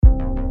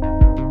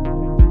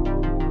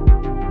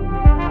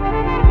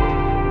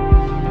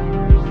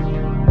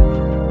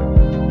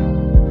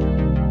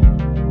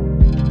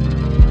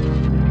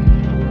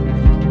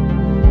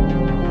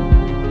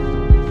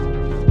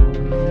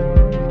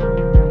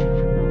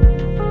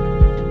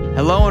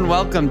Hello and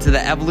welcome to the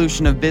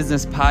Evolution of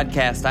Business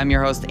podcast. I'm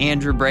your host,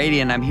 Andrew Brady,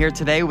 and I'm here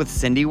today with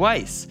Cyndi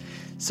Weis.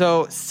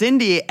 So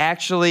Cyndi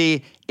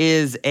actually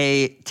is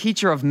a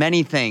teacher of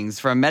many things,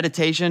 from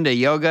meditation to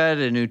yoga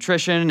to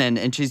nutrition,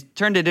 and she's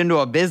turned it into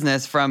a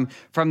business from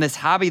this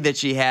hobby that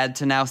she had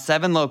to now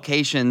 7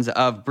 locations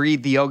of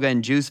Breathe Yoga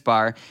and Juice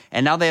Bar.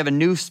 And now they have a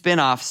new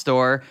spin-off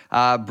store,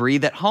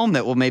 Breathe at Home,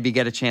 that we'll maybe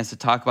get a chance to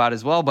talk about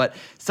as well. But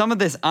some of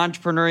this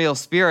entrepreneurial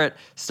spirit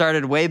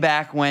started way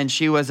back when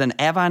she was an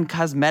Avon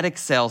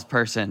Cosmetics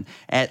salesperson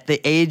at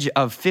the age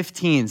of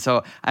 15.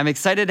 So I'm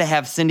excited to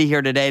have Cyndi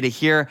here today to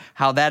hear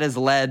how that has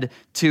led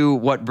to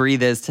what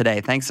Breathe is today.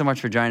 Thanks so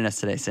much for joining us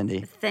today,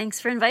 Cyndi. Thanks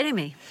for inviting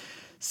me.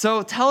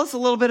 So tell us a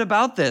little bit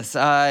about this.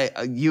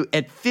 You,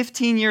 at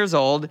 15 years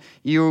old,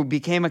 you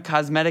became a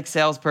cosmetic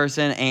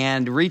salesperson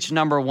and reached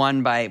number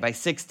 1 by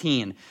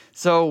 16.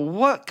 So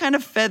what kind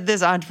of fed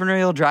this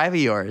entrepreneurial drive of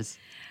yours?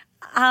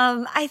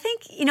 I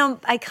think,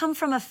 I come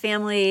from a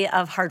family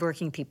of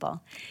hardworking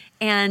people.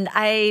 And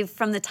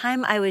from the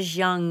time I was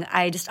young,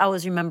 I just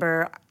always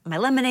remember my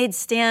lemonade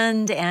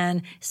stand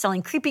and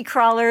selling creepy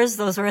crawlers.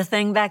 Those were a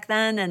thing back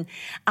then. And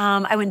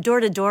I went door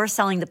to door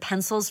selling the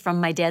pencils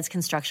from my dad's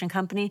construction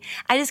company.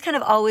 I just kind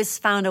of always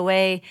found a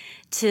way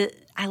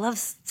I love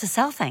to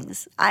sell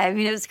things.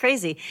 It was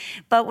crazy.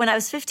 But when I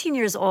was 15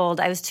 years old,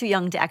 I was too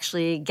young to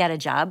actually get a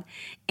job.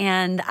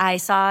 And I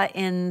saw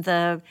in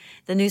the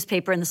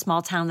newspaper in the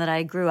small town that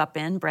I grew up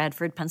in,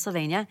 Bradford,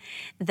 Pennsylvania,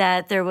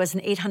 that there was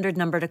an 800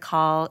 number to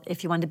call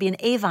if you wanted to be an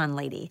Avon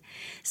lady.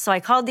 So I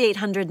called the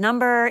 800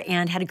 number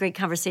and had a great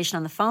conversation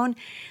on the phone.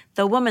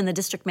 The woman, the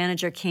district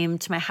manager, came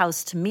to my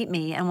house to meet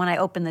me. And when I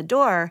opened the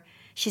door,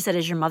 she said,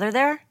 "Is your mother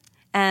there?"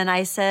 And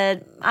I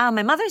said,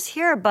 "My mother's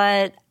here,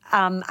 but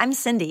I'm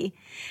Cyndi."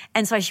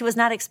 And so she was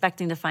not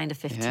expecting to find a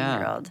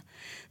 15-year-old. Yeah.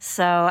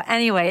 So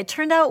anyway, it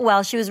turned out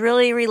well. She was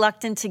really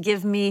reluctant to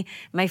give me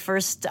my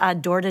first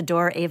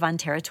door-to-door Avon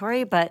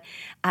territory, but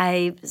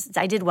I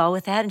did well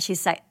with that, and she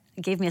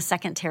gave me a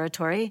second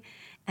territory.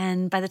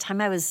 And by the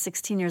time I was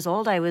 16 years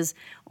old, I was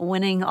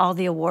winning all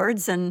the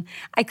awards, and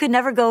I could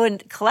never go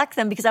and collect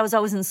them because I was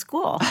always in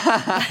school.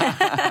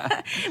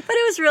 But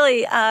it was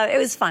really, it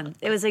was fun.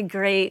 It was a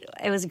great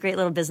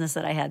little business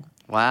that I had.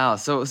 Wow.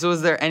 So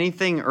was there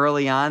anything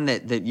early on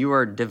that you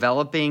were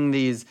developing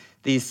these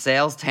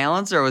sales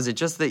talents, or was it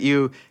just that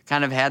you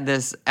kind of had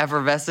this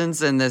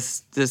effervescence and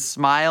this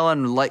smile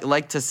and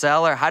like to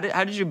sell, or how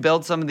did you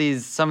build some of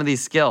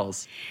these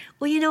skills?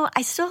 Well,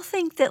 I still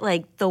think that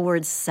the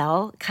word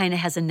sell kind of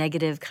has a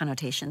negative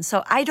connotation.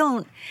 So I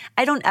don't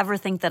ever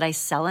think that I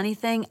sell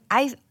anything.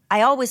 I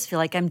always feel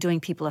like I'm doing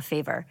people a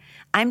favor.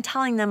 I'm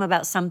telling them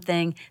about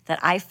something that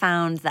I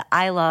found that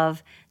I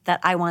love, that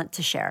I want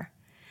to share.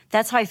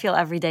 That's how I feel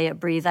every day at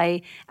Breathe.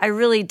 I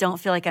really don't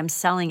feel like I'm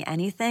selling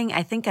anything.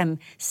 I think I'm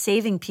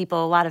saving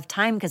people a lot of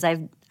time because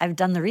I've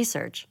done the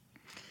research.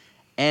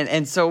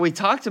 And so we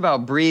talked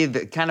about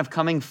Breathe kind of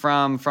coming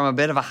from a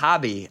bit of a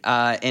hobby.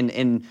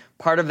 And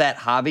part of that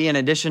hobby, in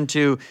addition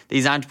to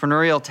these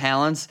entrepreneurial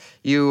talents,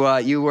 you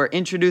were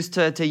introduced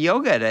to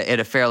yoga at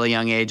a fairly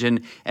young age.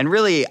 And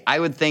really, I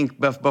would think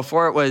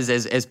before it was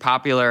as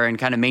popular and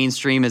kind of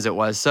mainstream as it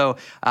was. So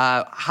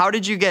how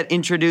did you get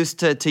introduced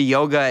to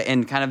yoga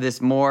and kind of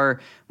this more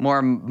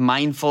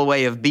mindful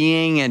way of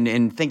being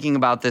and thinking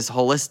about this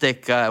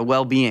holistic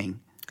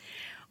well-being?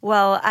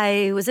 Well,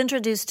 I was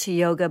introduced to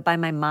yoga by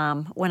my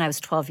mom when I was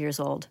 12 years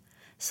old.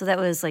 So that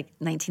was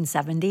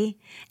 1970.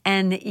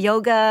 And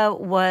yoga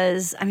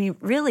was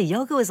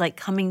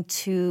coming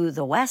to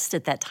the West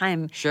at that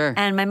time. Sure.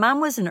 And my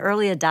mom was an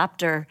early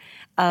adopter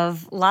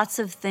of lots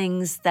of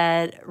things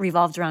that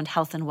revolved around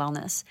health and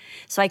wellness.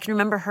 So I can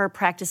remember her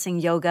practicing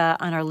yoga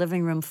on our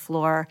living room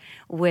floor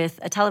with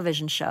a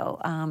television show.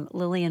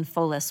 Lillian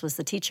Folis was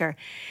the teacher.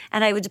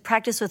 And I would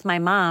practice with my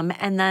mom.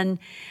 And then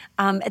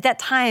at that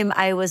time,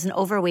 I was an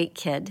overweight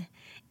kid.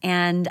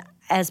 And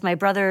as my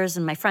brothers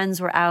and my friends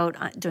were out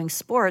doing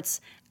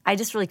sports, I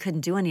just really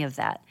couldn't do any of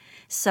that.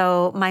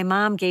 So my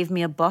mom gave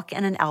me a book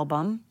and an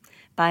album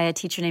by a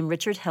teacher named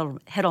Richard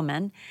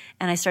Hittleman,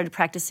 and I started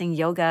practicing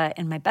yoga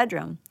in my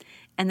bedroom.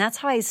 And that's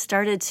how I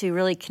started to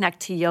really connect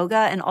to yoga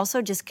and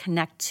also just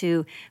connect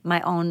to my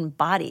own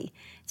body.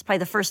 It's probably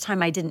the first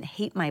time I didn't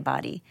hate my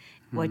body,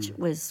 which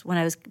was when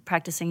I was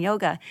practicing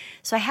yoga.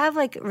 So I have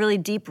really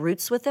deep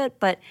roots with it,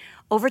 but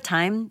over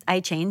time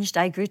I changed.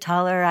 I grew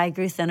taller, I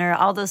grew thinner,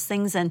 all those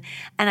things, and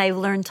I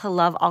learned to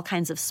love all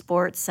kinds of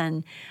sports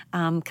and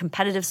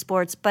competitive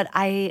sports, but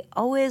I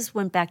always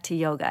went back to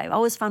yoga. I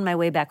always found my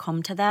way back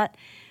home to that,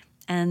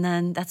 and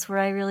then that's where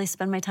I really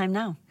spend my time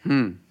now.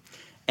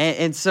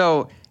 And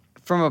so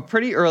from a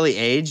pretty early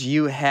age,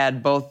 you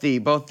had both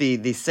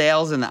the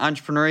sales and the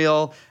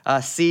entrepreneurial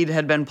seed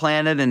had been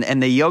planted,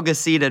 and the yoga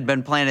seed had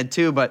been planted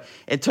too. But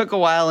it took a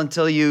while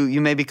until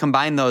you maybe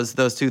combined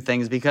those two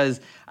things, because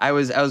I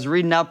was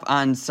reading up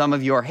on some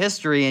of your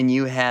history, and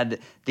you had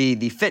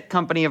the Fit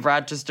Company of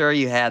Rochester,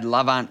 you had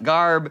L'Avant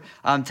Garb.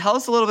 Tell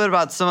us a little bit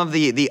about some of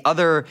the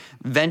other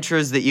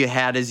ventures that you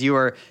had as you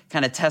were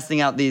kind of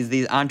testing out these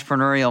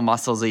entrepreneurial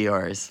muscles of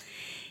yours.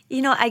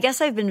 I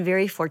guess I've been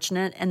very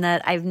fortunate in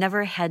that I've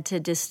never had to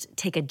just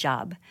take a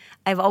job.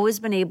 I've always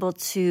been able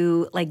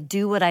to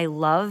do what I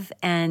love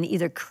and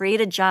either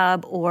create a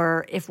job,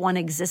 or if one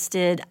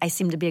existed, I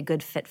seem to be a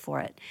good fit for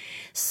it.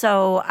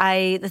 So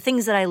the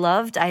things that I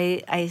loved,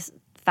 I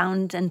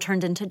found and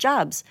turned into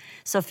jobs.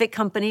 So Fit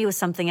Company was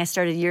something I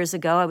started years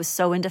ago. I was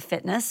so into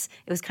fitness.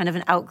 It was kind of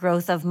an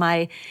outgrowth of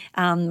my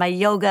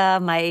yoga,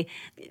 my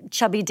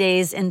chubby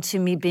days into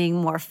me being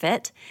more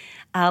fit.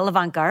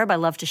 Levant Garb, I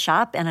love to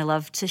shop and I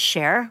love to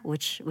share,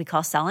 which we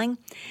call selling.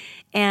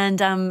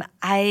 And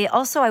I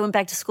went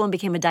back to school and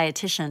became a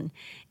dietitian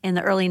in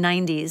the early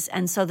 90s.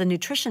 And so the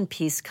nutrition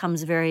piece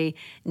comes very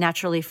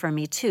naturally for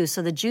me too.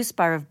 So the juice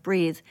bar of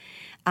Breathe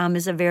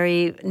is a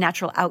very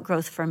natural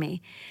outgrowth for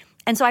me.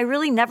 And so I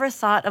really never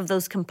thought of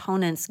those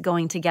components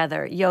going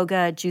together,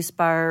 yoga, juice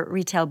bar,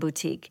 retail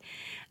boutique.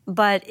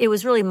 But it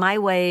was really my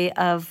way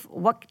of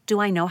what do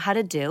I know how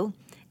to do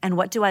and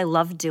what do I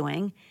love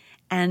doing,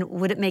 and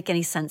would it make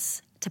any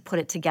sense to put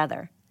it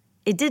together?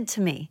 It did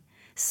to me.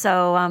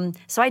 So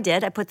I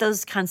did. I put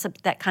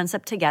that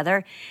concept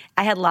together.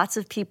 I had lots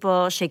of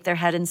people shake their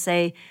head and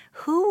say,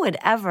 who would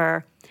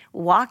ever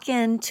walk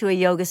into a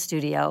yoga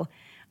studio,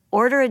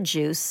 order a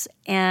juice,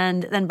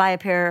 and then buy a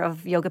pair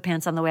of yoga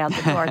pants on the way out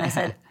the door? And I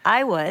said,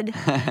 I would.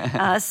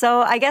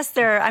 So I guess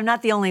I'm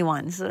not the only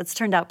one. So it's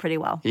turned out pretty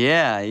well.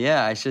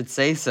 Yeah, I should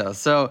say so.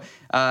 So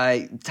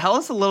tell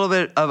us a little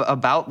bit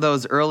about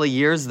those early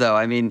years, though.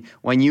 I mean,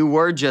 when you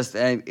were just,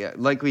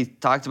 like we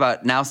talked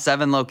about, now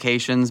 7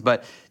 locations,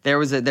 but there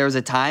was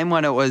a time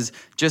when it was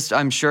just,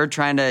 I'm sure,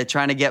 trying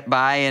to get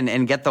by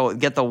and get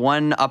the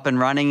one up and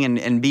running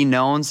and be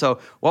known.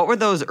 So what were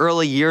those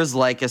early years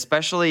like,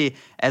 especially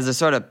as a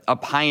sort of a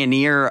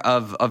pioneer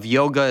of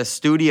yoga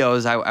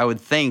studios? I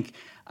would think.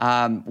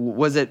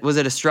 Was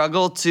it a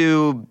struggle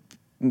to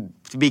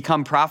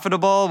become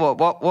profitable?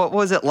 What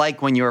was it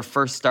like when you were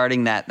first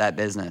starting that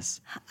business?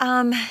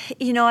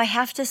 I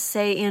have to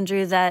say,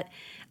 Andrew, that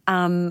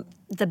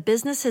the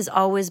business has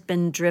always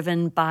been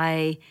driven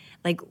by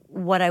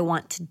what I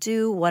want to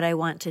do, what I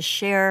want to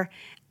share,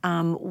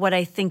 what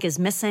I think is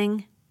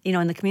missing,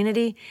 in the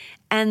community.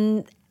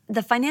 And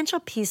the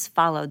financial piece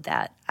followed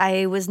that.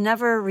 I was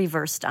never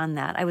reversed on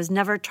that. I was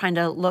never trying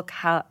to look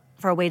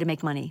for a way to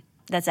make money.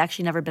 That's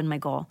actually never been my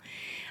goal.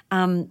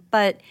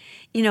 But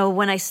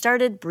when I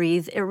started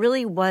Breathe, it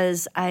really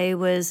was, I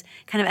was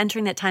kind of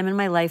entering that time in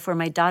my life where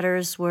my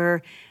daughters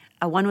were,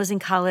 one was in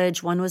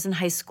college, one was in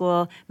high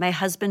school. My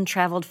husband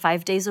traveled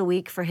 5 days a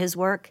week for his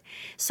work.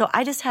 So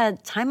I just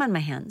had time on my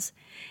hands.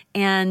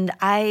 And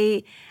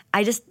I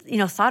just,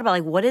 thought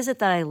about what is it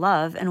that I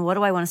love and what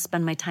do I want to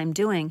spend my time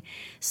doing?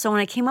 So when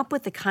I came up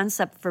with the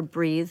concept for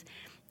Breathe,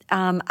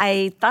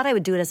 I thought I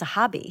would do it as a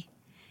hobby.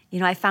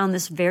 I found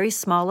this very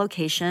small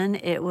location.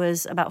 It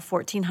was about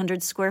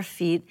 1,400 square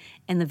feet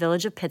in the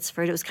village of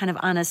Pittsford. It was kind of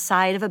on a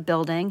side of a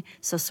building,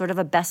 so sort of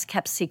a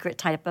best-kept secret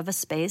type of a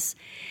space.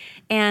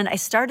 And I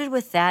started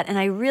with that, and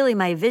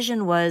my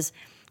vision was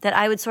that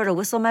I would sort of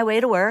whistle my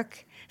way to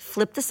work,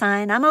 flip the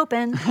sign, I'm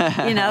open,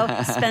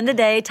 spend a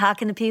day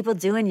talking to people,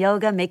 doing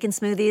yoga, making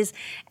smoothies,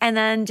 and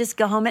then just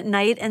go home at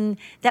night. And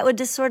that would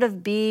just sort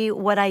of be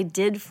what I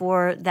did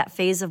for that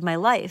phase of my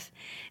life.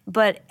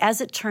 But as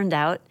it turned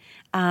out,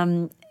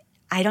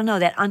 I don't know,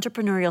 that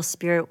entrepreneurial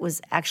spirit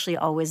was actually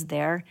always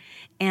there.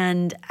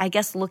 And I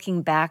guess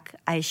looking back,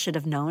 I should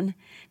have known,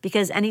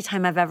 because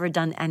anytime I've ever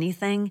done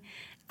anything,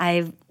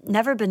 I've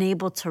never been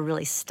able to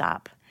really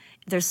stop.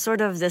 There's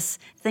sort of this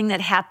thing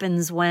that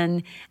happens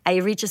when I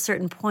reach a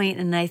certain point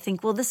and I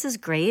think, well, this is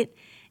great.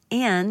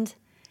 And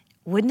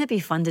wouldn't it be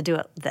fun to do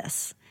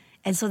this?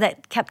 And so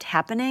that kept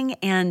happening.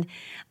 And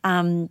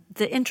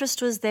the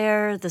interest was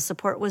there, the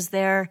support was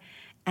there.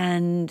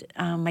 And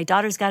my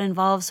daughters got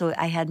involved, so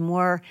I had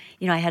more,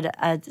 I had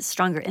a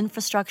stronger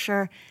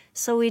infrastructure.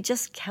 So we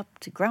just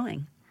kept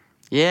growing.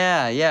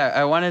 Yeah.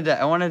 I wanted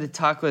to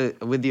talk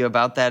with you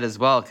about that as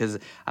well, because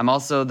I'm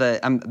also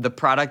the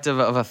product of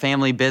a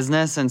family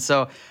business, and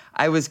so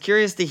I was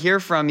curious to hear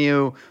from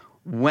you.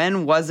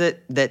 When was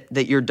it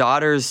that your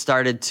daughters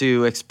started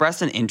to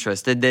express an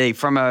interest? Did they,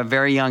 from a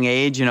very young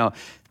age,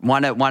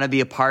 want to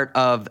be a part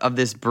of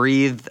this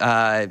Breathe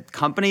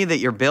company that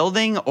you're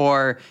building,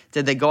 or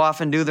did they go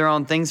off and do their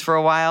own things for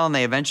a while and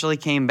they eventually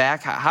came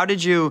back? How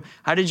did you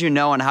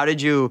know, and how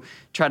did you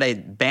try to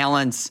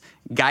balance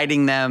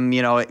guiding them,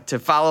 to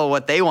follow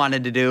what they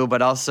wanted to do,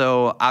 but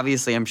also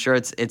obviously I'm sure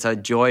it's a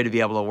joy to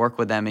be able to work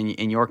with them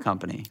in your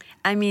company?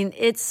 I mean,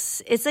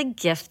 it's a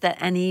gift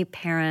that any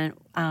parent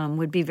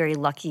would be very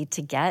lucky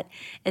to get.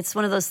 It's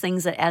one of those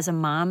things that as a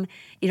mom,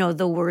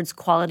 the words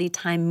quality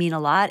time mean a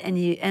lot,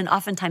 and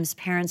oftentimes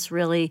parents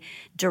really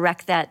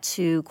direct that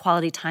to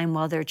quality time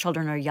while their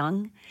children are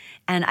young.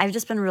 And I've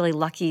just been really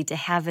lucky to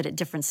have it at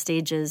different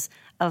stages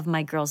of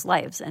my girls'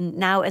 lives. And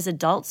now as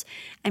adults,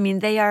 I mean,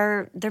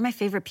 they're my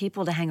favorite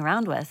people to hang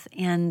around with,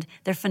 and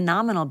they're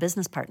phenomenal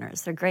business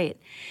partners. They're great.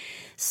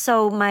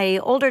 So my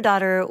older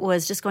daughter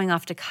was just going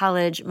off to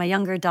college. My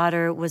younger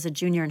daughter was a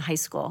junior in high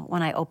school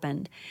when I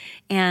opened.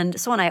 And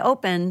so when I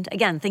opened,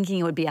 again, thinking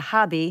it would be a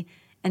hobby,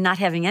 and not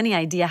having any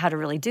idea how to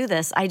really do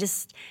this, I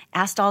just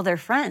asked all their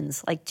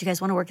friends, like, do you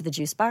guys want to work at the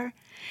juice bar?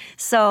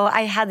 So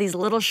I had these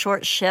little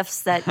short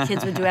shifts that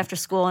kids would do after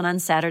school and on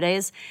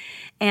Saturdays.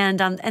 And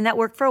that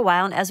worked for a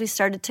while. And as we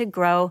started to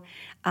grow,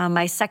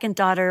 my second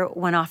daughter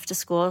went off to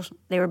school.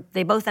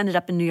 They both ended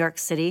up in New York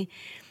City.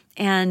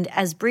 And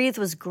as Breathe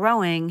was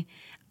growing,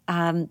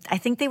 I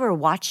think they were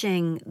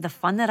watching the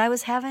fun that I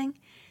was having,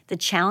 the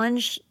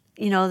challenge,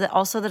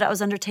 that I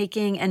was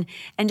undertaking, and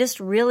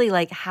just really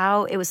like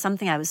how it was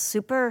something I was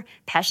super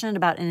passionate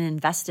about and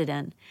invested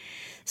in.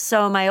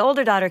 So my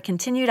older daughter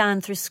continued on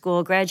through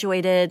school,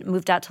 graduated,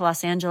 moved out to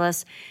Los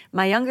Angeles.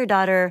 My younger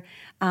daughter,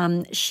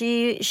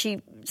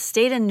 she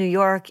stayed in New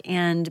York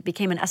and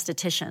became an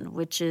esthetician,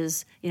 which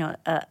is,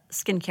 a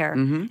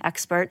skincare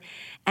expert.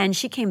 And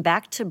she came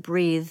back to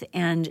Breathe,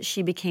 and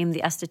she became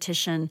the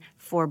esthetician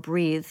for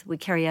Breathe. We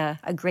carry a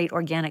great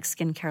organic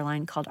skincare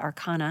line called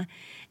Arcana,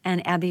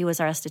 and Abby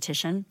was our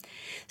esthetician.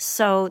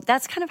 So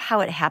that's kind of how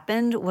it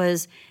happened.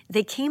 Was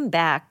they came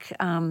back.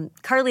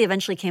 Carly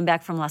eventually came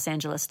back from Los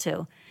Angeles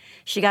too.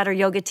 She got her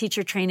yoga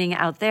teacher training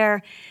out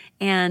there,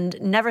 and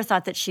never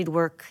thought that she'd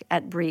work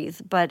at Breathe.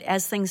 But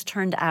as things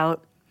turned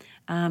out,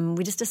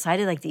 we just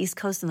decided like the East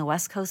Coast and the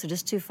West Coast are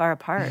just too far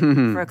apart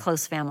for a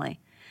close family.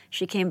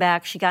 She came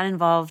back, she got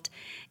involved,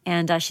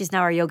 and she's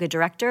now our yoga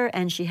director,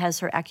 and she has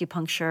her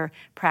acupuncture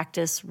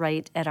practice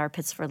right at our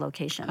Pittsford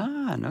location.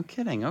 Ah, no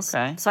kidding.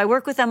 Okay. So I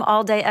work with them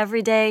all day,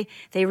 every day.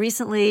 They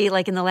recently,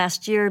 like in the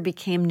last year,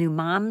 became new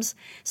moms.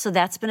 So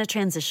that's been a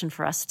transition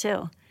for us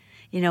too.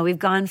 We've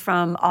gone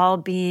from all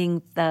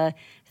being the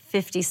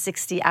 50,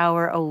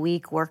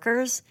 60-hour-a-week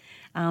workers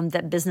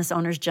that business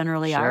owners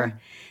generally are,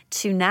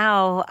 to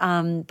now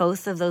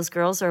both of those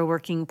girls are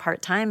working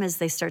part-time as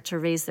they start to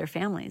raise their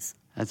families.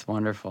 That's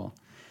wonderful.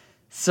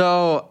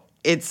 So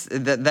that's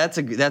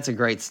a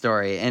great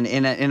story,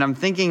 and I'm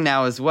thinking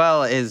now as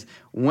well is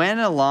when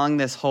along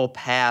this whole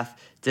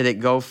path did it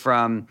go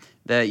from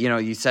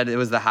you said it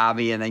was the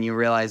hobby, and then you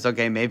realized,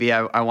 okay, maybe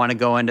I want to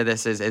go into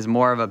this as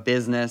more of a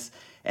business,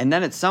 and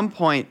then at some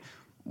point,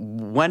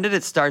 when did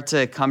it start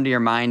to come to your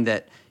mind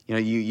that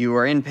you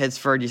were in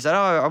Pittsford, you said,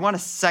 I want a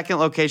second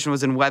location,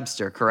 was in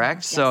Webster,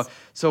 correct? Yes.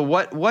 So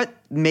what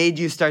made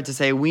you start to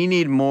say, we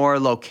need more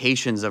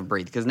locations of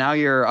Breathe? Because now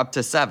you're up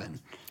to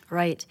 7.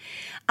 Right.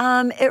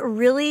 It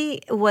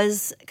really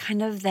was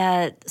kind of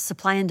that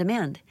supply and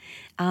demand.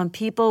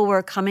 People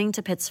were coming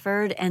to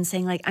Pittsford and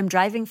saying, like, I'm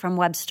driving from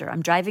Webster,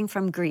 I'm driving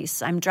from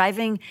Greece, I'm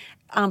driving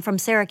from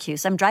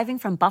Syracuse, I'm driving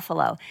from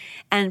Buffalo.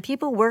 And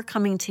people were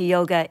coming to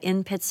yoga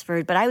in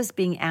Pittsford, but I was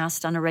being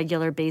asked on a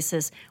regular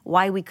basis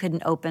why we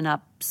couldn't open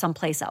up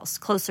someplace else,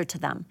 closer to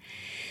them.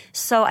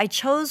 So I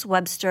chose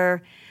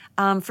Webster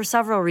for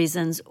several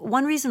reasons.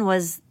 One reason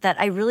was that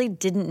I really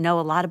didn't know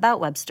a lot about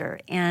Webster,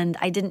 and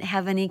I didn't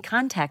have any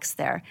contacts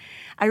there.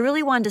 I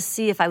really wanted to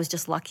see if I was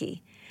just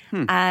lucky.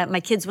 My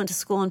kids went to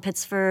school in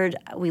Pittsford.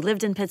 We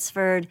lived in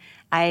Pittsford.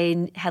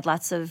 I had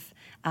lots of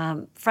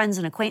friends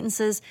and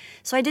acquaintances.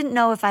 So I didn't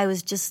know if I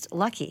was just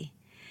lucky.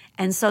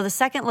 And so the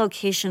second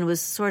location was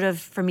sort of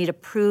for me to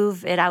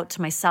prove it out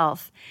to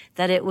myself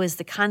that it was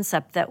the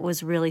concept that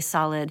was really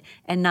solid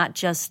and not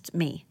just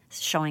me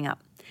showing up.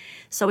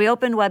 So we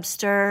opened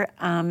Webster,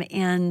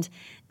 and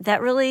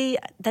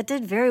that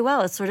did very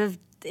well.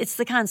 It's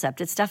the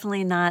concept. It's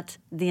definitely not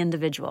the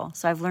individual.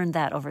 So I've learned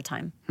that over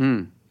time.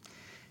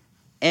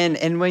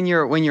 And when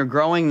you're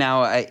growing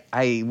now,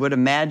 I would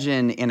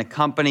imagine in a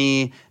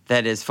company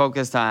that is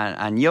focused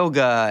on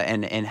yoga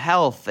and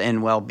health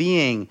and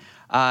well-being,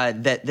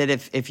 that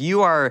if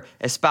you are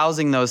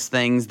espousing those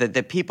things,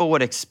 that people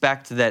would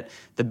expect that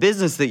the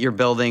business that you're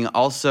building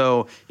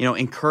also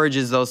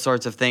encourages those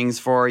sorts of things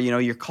for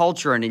your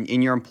culture and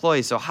in your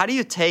employees. So how do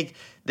you take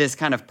this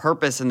kind of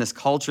purpose and this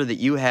culture that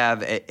you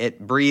have at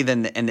Breathe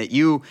and that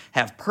you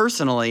have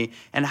personally,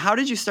 and how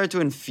did you start to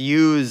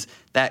infuse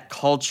that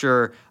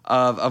culture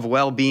of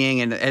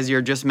well-being, and as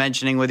you're just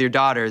mentioning with your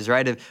daughters,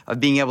 right, of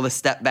being able to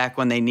step back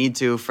when they need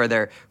to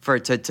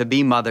to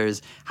be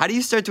mothers? How do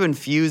you start to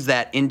infuse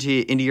that into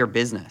your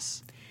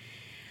business?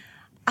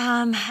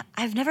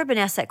 I've never been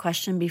asked that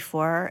question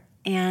before,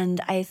 and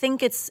I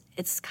think it's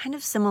kind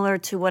of similar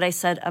to what I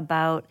said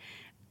about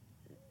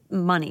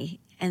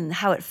money and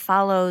how it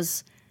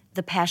follows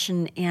the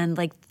passion and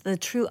like the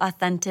true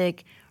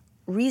authentic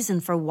reason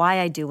for why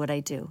I do what I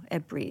do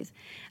at Breathe.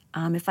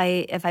 If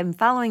I'm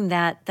following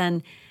that,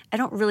 then I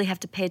don't really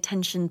have to pay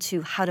attention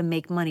to how to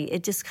make money.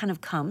 It just kind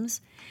of comes.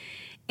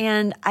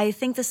 And I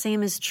think the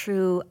same is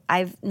true.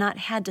 I've not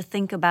had to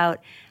think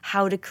about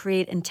how to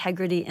create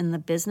integrity in the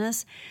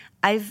business.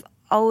 I've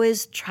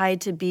always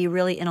tried to be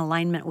really in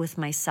alignment with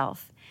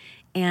myself.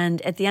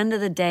 And at the end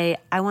of the day,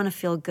 I want to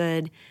feel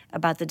good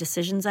about the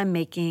decisions I'm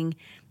making,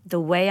 the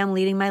way I'm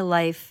leading my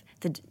life.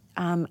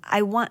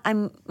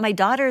 My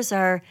daughters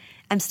are,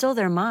 I'm still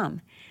their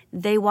mom.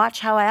 They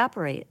watch how I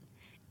operate,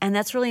 and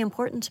that's really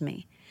important to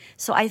me.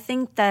 So I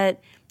think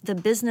that the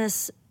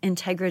business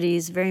integrity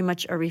is very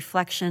much a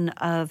reflection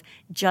of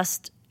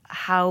just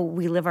how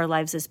we live our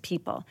lives as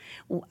people.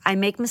 I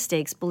make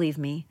mistakes, believe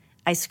me.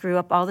 I screw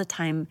up all the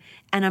time,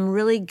 and I'm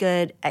really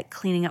good at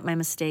cleaning up my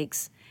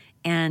mistakes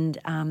and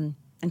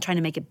trying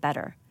to make it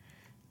better.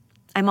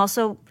 I'm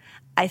also,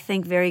 I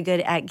think, very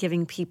good at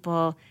giving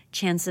people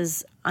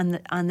chances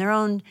on their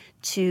own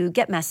to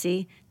get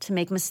messy, to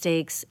make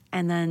mistakes,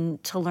 and then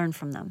to learn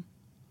from them.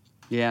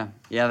 Yeah,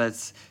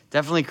 that's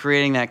definitely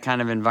creating that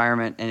kind of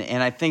environment.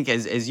 And I think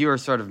as you were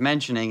sort of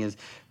mentioning is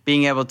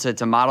being able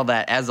to model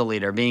that as a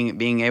leader,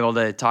 being able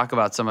to talk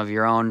about some of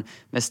your own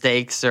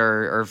mistakes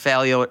or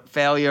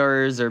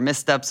failures or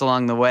missteps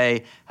along the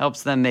way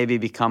helps them maybe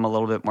become a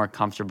little bit more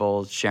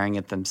comfortable sharing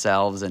it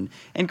themselves and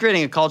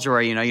creating a culture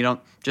where, you don't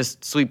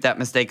just sweep that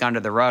mistake under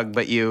the rug,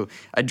 but you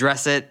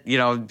address it.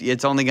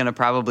 It's only going to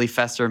probably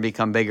fester and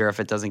become bigger if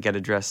it doesn't get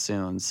addressed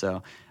soon.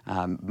 So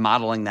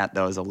modeling that,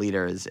 though, as a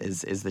leader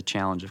is the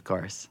challenge, of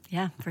course.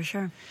 Yeah, for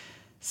sure.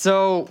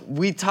 So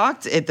we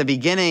talked at the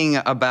beginning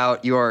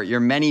about your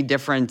many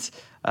different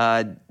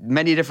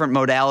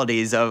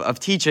modalities of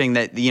teaching.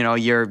 That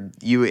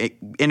you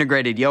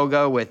integrated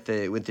yoga with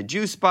the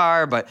juice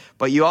bar, but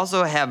you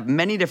also have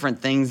many different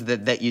things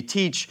that you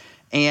teach,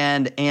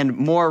 and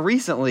more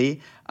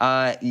recently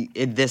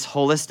this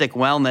holistic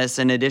wellness.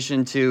 In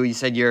addition to, you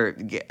said you're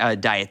a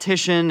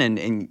dietitian,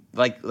 and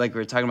like we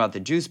were talking about the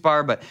juice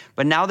bar, but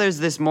now there's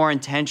this more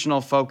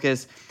intentional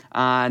focus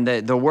on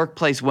the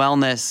workplace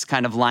wellness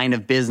kind of line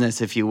of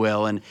business, if you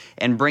will,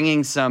 and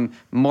bringing some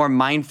more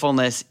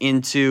mindfulness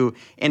into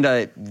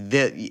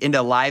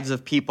lives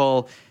of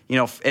people.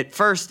 At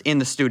first in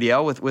the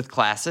studio with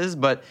classes,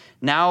 but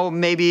now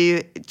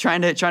maybe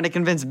trying to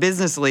convince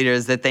business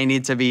leaders that they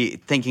need to be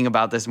thinking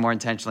about this more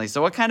intentionally.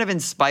 So, what kind of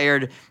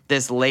inspired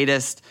this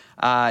latest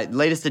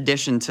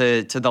addition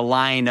to the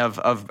line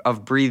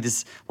of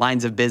Breathe's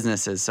lines of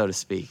businesses, so to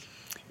speak?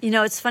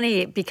 It's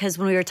funny because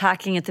when we were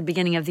talking at the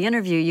beginning of the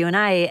interview, you and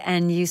I,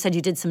 and you said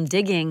you did some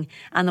digging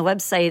on the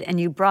website and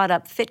you brought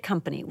up Fit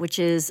Company,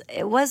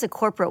 it was a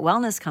corporate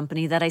wellness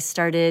company that I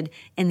started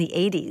in the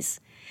 80s.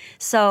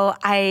 So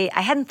I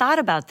hadn't thought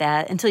about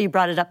that until you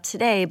brought it up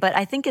today, but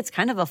I think it's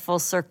kind of a full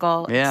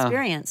circle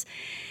experience.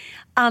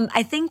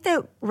 I think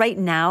that right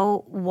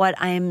now what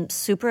I'm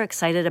super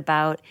excited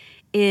about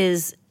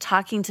is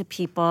talking to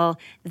people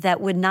that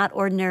would not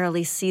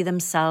ordinarily see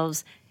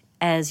themselves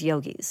as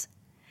yogis.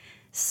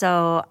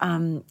 So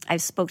I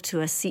spoke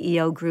to a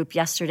CEO group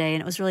yesterday,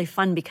 and it was really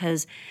fun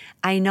because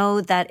I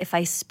know that if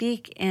I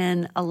speak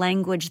in a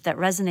language that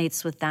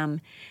resonates with them,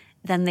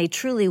 then they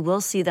truly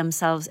will see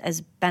themselves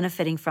as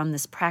benefiting from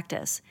this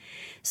practice.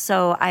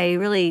 So I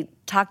really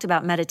talked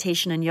about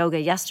meditation and yoga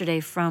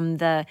yesterday from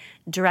the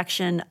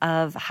direction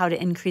of how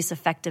to increase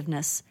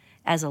effectiveness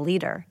as a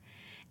leader.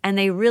 And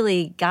they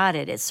really got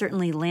it. It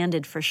certainly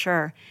landed for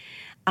sure.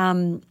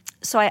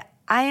 So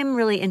I am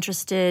really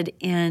interested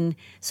in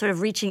sort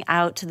of reaching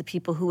out to the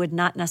people who would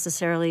not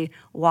necessarily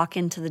walk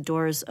into the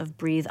doors of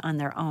Breathe on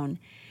their own.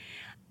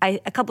 A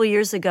couple of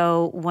years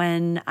ago,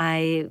 when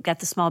I got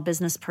the Small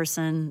Business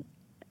Person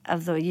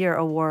of the Year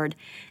award,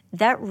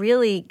 that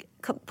really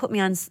put me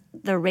on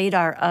the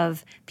radar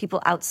of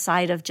people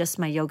outside of just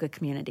my yoga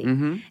community.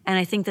 Mm-hmm. And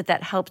I think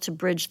that helped to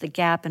bridge the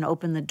gap and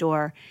open the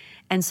door.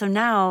 And so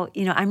now,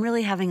 I'm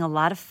really having a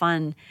lot of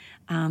fun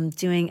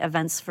doing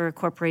events for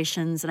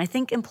corporations. And I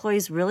think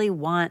employees really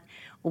want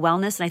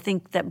wellness. And I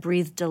think that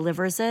Breathe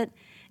delivers it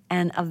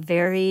in a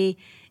very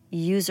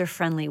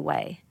user-friendly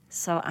way.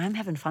 So I'm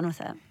having fun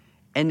with it.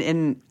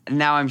 And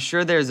now I'm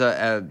sure there's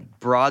a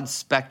broad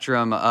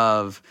spectrum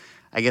of,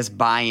 I guess,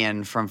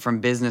 buy-in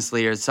from business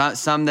leaders,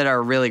 some that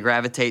are really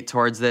gravitate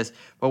towards this.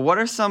 But what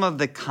are some of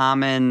the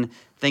common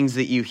things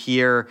that you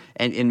hear?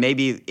 And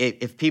maybe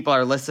if people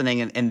are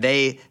listening and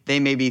they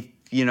may be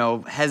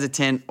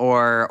hesitant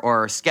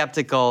or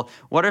skeptical,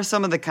 what are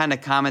some of the kind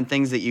of common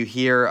things that you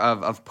hear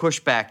of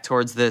pushback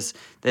towards this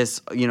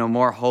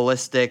more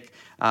holistic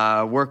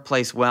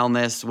workplace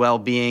wellness,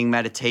 well-being,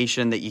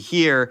 meditation that you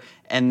hear?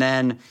 And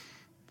then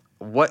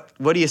what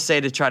do you say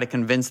to try to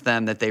convince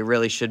them that they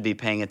really should be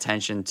paying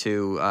attention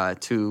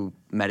to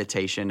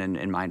meditation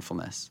and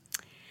mindfulness?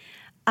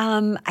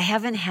 I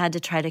haven't had to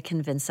try to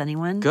convince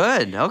anyone.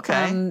 Good.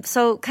 Okay.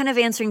 So kind of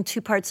answering two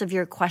parts of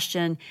your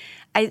question,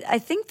 I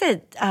think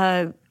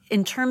that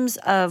in terms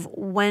of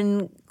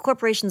when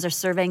corporations are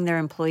surveying their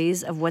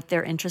employees of what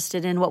they're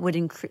interested in, what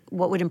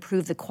would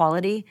improve the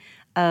quality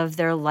of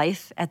their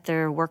life at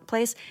their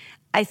workplace,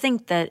 I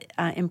think that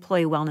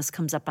employee wellness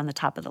comes up on the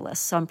top of the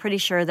list. So I'm pretty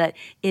sure that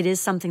it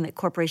is something that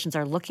corporations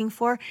are looking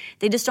for.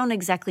 They just don't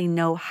exactly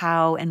know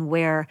how and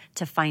where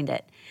to find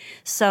it.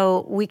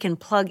 So we can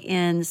plug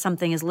in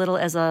something as little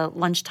as a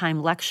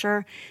lunchtime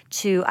lecture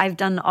to, I've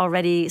done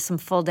already some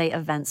full-day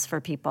events for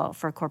people,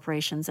 for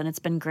corporations, and it's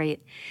been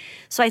great.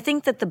 So I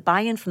think that the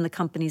buy-in from the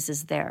companies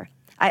is there.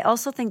 I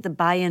also think the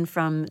buy-in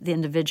from the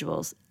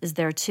individuals is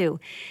there too.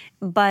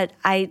 But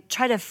I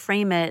try to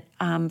frame it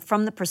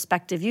from the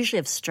perspective usually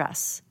of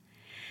stress.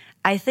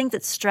 I think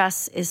that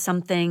stress is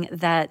something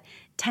that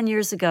 10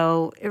 years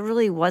ago, it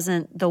really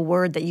wasn't the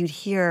word that you'd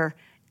hear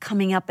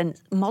coming up in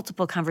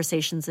multiple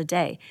conversations a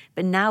day.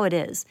 But now it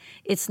is.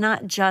 It's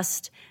not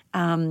just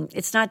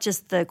It's not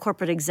just the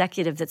corporate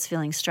executive that's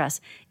feeling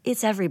stress.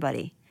 It's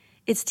everybody.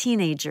 It's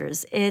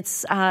teenagers.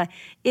 It's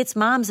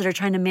moms that are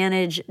trying to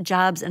manage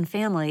jobs and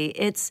family.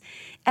 It's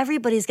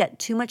everybody's got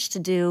too much to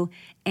do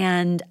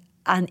and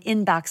an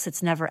inbox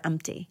that's never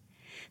empty.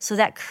 So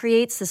that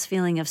creates this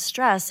feeling of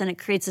stress, and it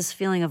creates this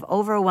feeling of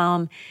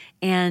overwhelm,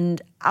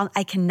 and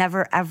I can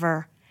never,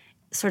 ever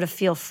sort of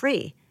feel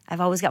free. I've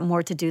always got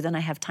more to do than I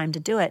have time to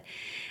do it.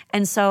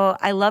 And so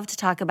I love to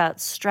talk about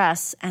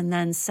stress and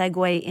then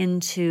segue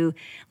into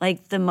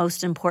like the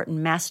most important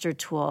master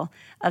tool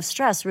of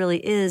stress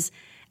really is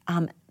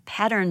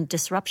pattern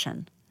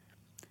disruption.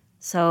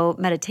 So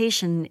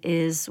meditation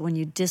is when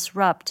you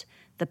disrupt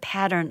the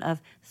pattern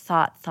of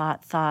thought,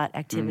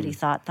 activity,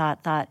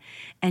 thought,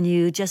 and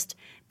you just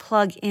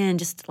plug in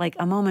just like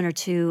a moment or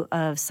two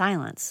of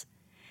silence.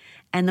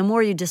 And the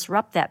more you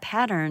disrupt that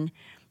pattern,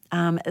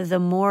 the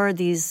more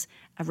these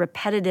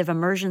repetitive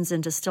immersions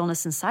into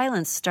stillness and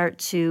silence start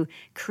to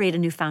create a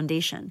new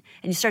foundation.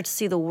 And you start to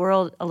see the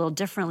world a little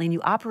differently, and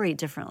you operate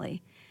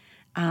differently.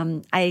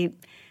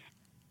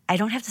 I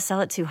don't have to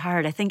sell it too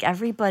hard. I think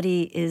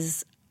everybody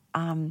is,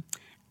 I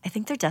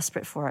think they're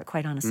desperate for it,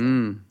 quite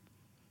honestly.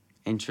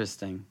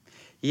 Interesting.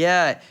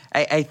 Yeah,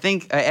 I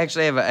think I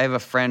actually have a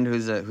friend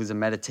who's a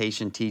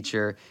meditation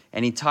teacher,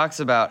 and he talks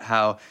about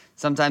how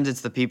sometimes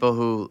it's the people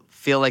who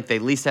feel like they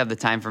least have the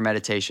time for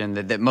meditation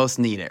that most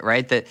need it,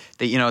 right? That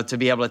to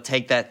be able to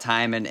take that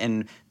time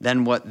and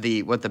then what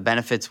the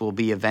benefits will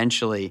be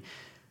eventually.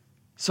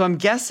 So I'm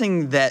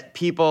guessing that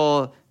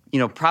people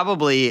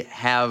probably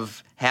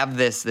have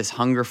this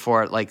hunger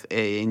for it, like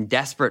and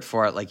desperate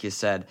for it, like you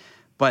said,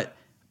 but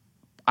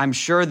I'm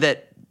sure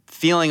that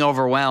feeling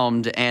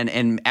overwhelmed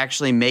and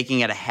actually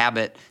making it a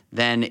habit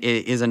then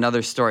is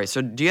another story.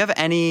 So do you have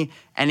any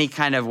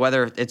kind of,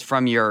 whether it's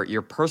from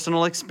your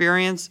personal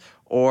experience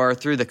or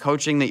through the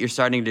coaching that you're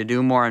starting to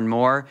do more and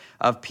more,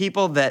 of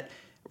people that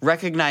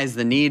recognize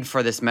the need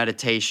for this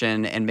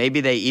meditation and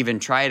maybe they even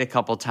try it a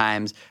couple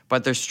times,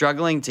 but they're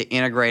struggling to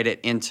integrate it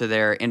into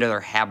their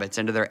habits,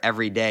 into their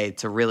everyday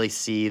to really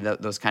see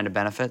those kind of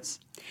benefits?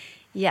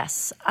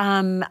 Yes.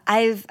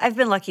 I've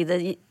been lucky.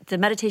 The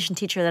meditation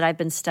teacher that I've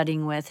been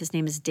studying with, his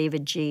name is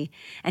David G.,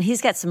 and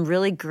he's got some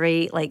really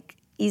great, like,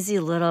 easy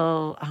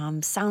little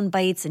sound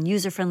bites and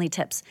user-friendly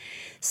tips.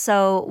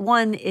 So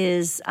one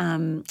is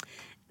the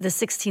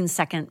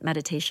 16-second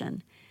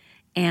meditation.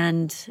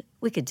 And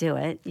we could do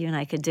it. You and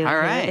I could do All it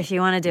right. if you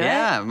want to do it.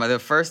 Yeah, the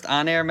first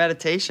on-air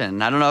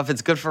meditation. I don't know if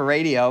it's good for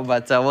radio,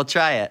 but we'll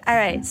try it. All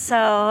right. So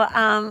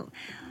all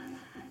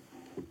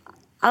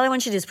I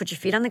want you to do is put your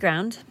feet on the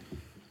ground.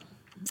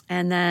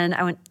 And then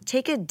I want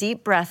take a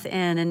deep breath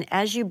in, and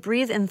as you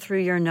breathe in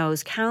through your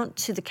nose, count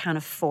to the count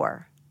of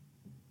 4.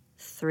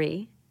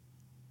 3,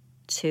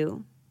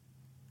 2,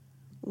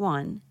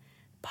 1.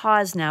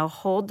 Pause now.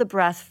 Hold the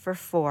breath for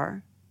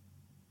 4,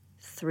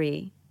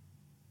 3,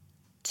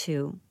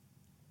 2,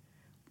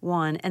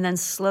 1. And then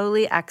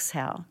slowly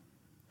exhale.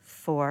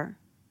 4,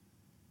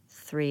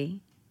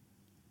 3,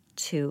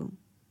 2,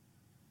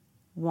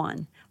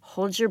 1.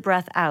 Hold your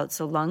breath out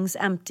so lungs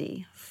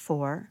empty.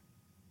 4,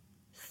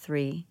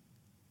 3,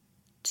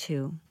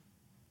 2,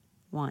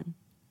 1.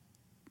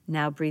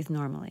 Now breathe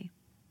normally.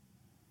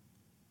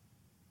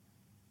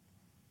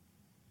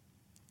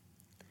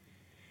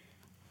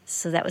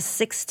 So that was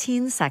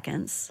 16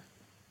 seconds,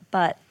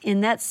 but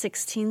in that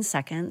 16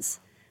 seconds,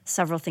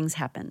 several things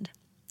happened.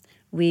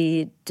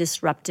 We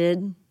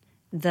disrupted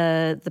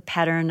the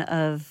pattern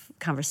of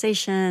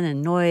conversation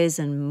and noise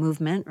and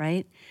movement,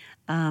 right,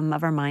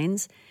 of our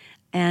minds.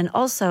 And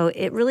also,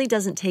 it really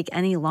doesn't take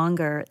any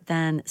longer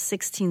than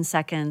 16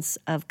 seconds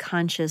of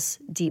conscious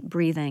deep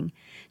breathing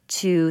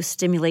to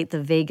stimulate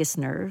the vagus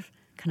nerve,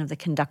 kind of the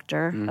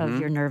conductor of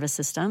your nervous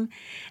system,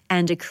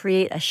 and to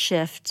create a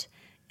shift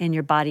in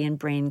your body and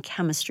brain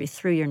chemistry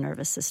through your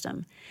nervous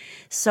system.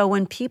 So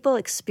when people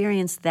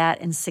experience that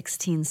in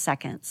 16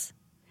 seconds,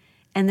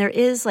 and there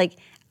is like,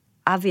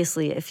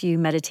 obviously, if you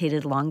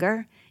meditated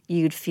longer,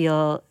 you'd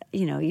feel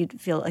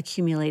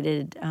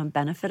accumulated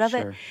benefit of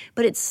it.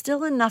 But it's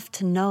still enough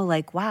to know,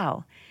 like,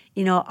 wow,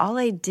 all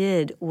I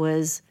did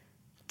was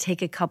take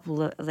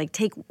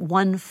take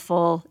one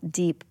full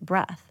deep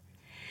breath.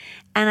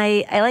 And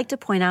I like to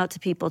point out to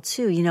people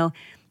too,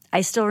 I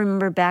still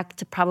remember back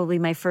to probably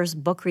my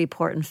first book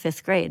report in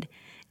 5th grade.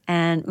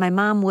 And my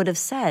mom would have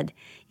said,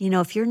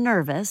 if you're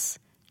nervous,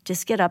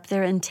 just get up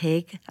there and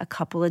take a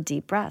couple of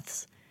deep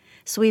breaths.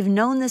 So we've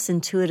known this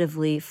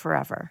intuitively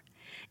forever.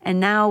 And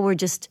now we're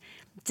just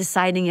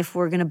deciding if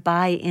we're going to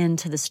buy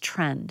into this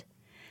trend.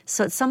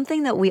 So it's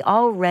something that we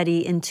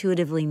already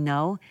intuitively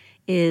know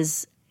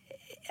is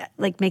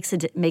like makes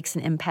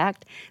an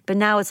impact. But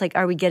now it's like,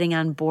 are we getting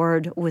on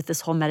board with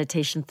this whole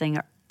meditation thing,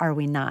 or are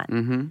we not?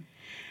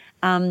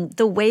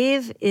 The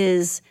wave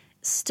is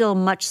still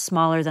much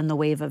smaller than the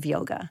wave of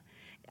yoga.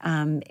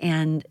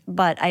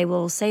 But I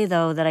will say,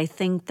 though, that I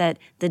think that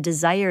the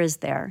desire is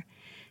there.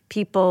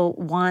 People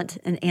want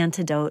an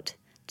antidote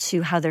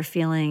to how they're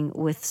feeling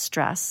with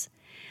stress.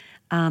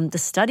 The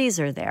studies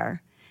are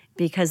there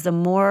because the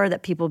more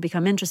that people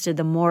become interested,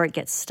 the more it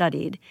gets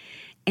studied.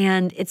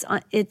 And it's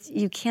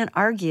you can't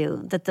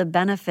argue that the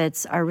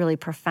benefits are really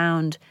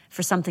profound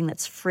for something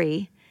that's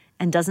free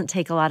and doesn't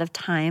take a lot of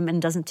time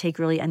and doesn't take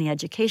really any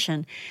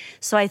education.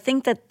 So I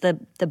think that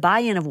the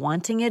buy-in of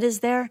wanting it is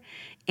there.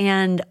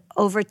 And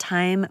over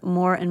time,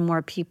 more and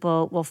more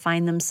people will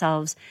find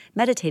themselves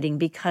meditating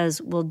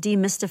because we'll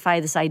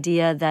demystify this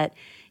idea that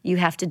you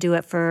have to do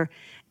it for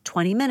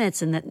 20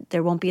 minutes and that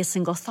there won't be a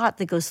single thought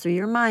that goes through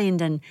your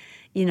mind, and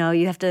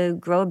you have to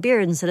grow a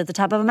beard and sit at the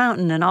top of a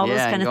mountain and all those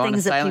kind of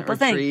things that people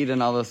think.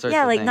 And all those sorts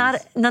of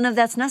things. None of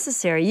that's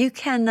necessary. You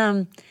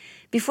can,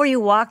 before you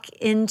walk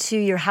into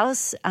your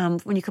house,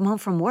 when you come home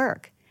from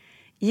work,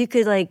 you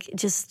could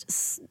just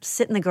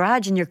sit in the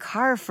garage in your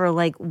car for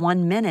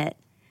 1 minute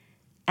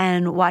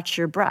and watch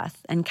your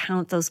breath and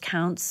count those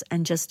counts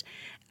and just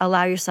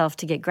allow yourself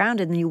to get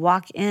grounded. And you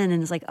walk in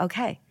and it's like,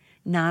 okay,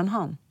 now I'm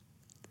home.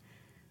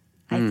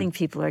 I think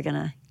people are going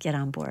to get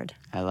on board.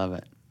 I love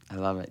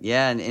it.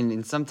 Yeah,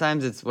 and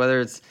sometimes it's whether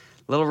it's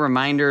little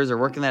reminders or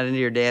working that into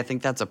your day. I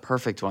think that's a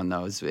perfect one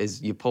though.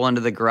 Is you pull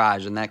into the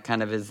garage and that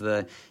kind of is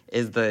the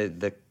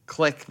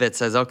click that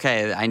says,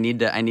 okay, I need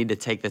to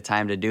take the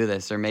time to do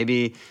this. Or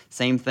maybe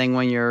same thing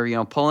when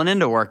you're pulling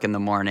into work in the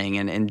morning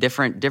and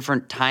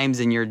different times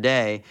in your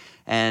day.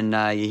 And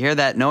you hear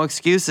that no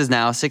excuses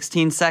now,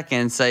 16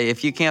 seconds.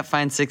 If you can't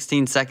find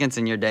 16 seconds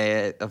in your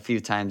day a few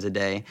times a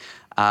day,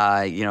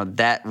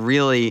 that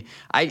really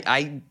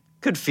I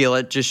could feel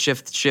it just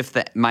shift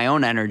my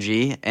own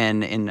energy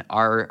and in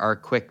our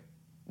quick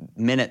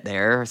minute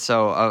there,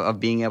 so of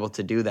being able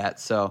to do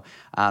that. So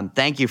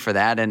thank you for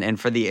that and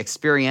for the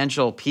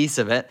experiential piece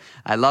of it.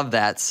 I love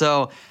that.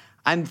 So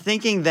I'm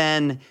thinking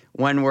then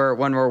when we're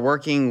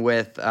working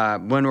with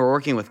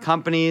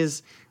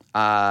companies,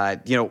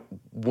 what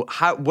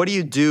do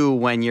you do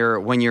when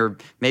you're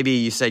maybe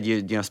you said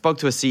you spoke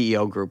to a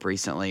CEO group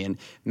recently and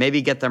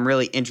maybe get them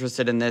really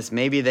interested in this.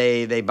 Maybe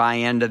they buy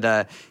into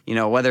the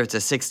whether it's a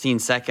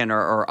 16-second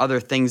or other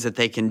things that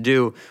they can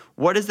do.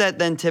 What does that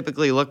then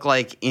typically look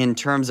like in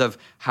terms of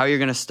how you're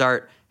going to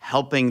start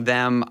helping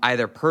them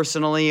either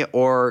personally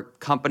or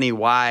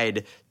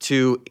company-wide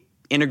to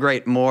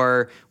integrate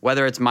more,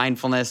 whether it's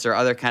mindfulness or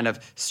other kind of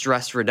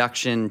stress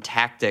reduction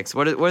tactics?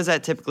 What does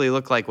that typically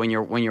look like when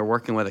you're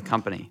working with a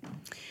company?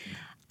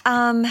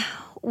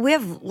 We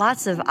have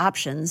lots of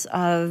options.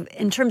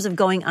 In terms of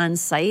going on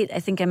site, I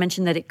think I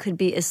mentioned that it could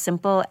be as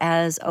simple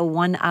as a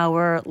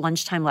 1-hour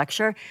lunchtime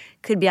lecture.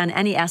 Could be on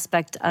any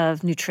aspect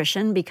of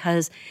nutrition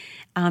because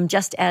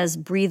just as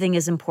breathing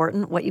is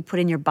important, what you put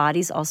in your body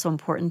is also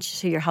important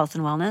to your health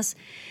and wellness.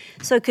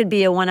 So it could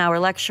be a 1-hour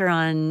lecture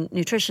on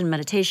nutrition,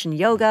 meditation,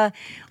 yoga,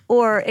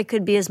 or it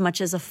could be as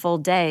much as a full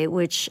day,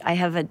 which I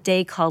have a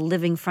day called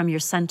Living from Your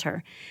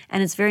Center.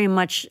 And it's very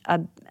much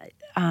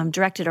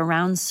directed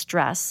around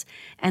stress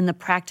and the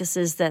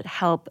practices that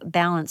help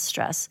balance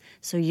stress.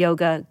 So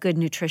yoga, good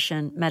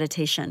nutrition,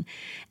 meditation.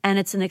 And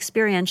it's an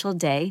experiential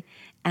day.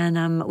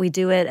 And we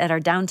do it at our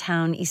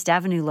downtown East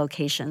Avenue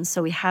location.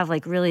 So we have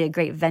really a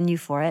great venue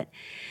for it.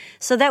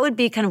 So that would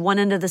be kind of one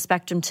end of the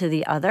spectrum to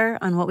the other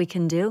on what we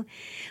can do.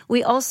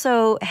 We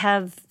also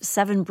have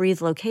 7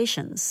 Breathe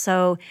locations.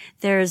 So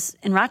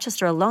in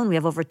Rochester alone, we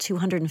have over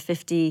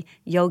 250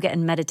 yoga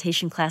and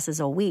meditation classes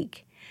a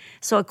week.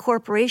 So a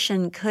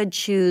corporation could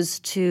choose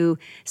to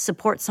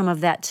support some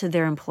of that to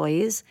their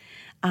employees.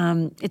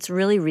 It's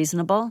really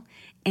reasonable.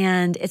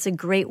 And it's a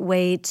great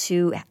way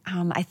to,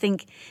 I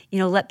think,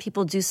 let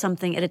people do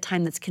something at a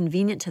time that's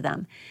convenient to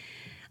them.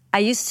 I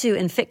used to,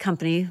 in Fit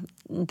Company,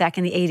 back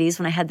in the 80s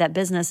when I had that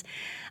business,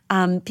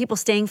 people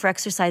staying for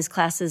exercise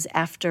classes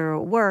after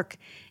work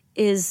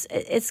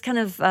it's kind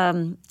of,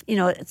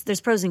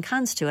 there's pros and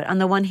cons to it. On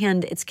the one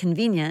hand, it's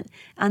convenient.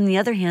 On the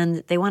other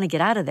hand, they want to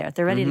get out of there.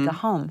 They're ready to go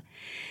home.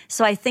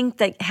 So I think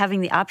that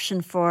having the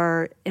option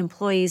for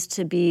employees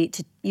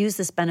to use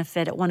this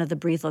benefit at one of the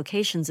Breathe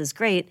locations is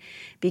great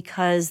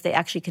because they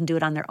actually can do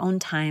it on their own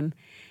time.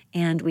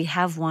 And we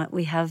have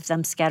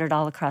them scattered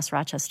all across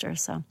Rochester,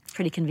 so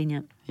pretty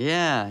convenient.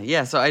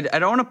 Yeah. So I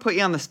don't want to put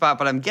you on the spot,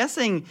 but I'm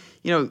guessing,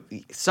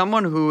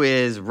 someone who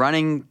is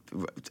running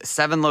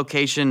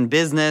 7-location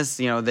business,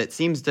 that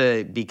seems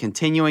to be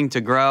continuing to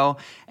grow,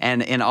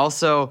 and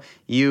also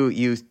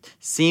you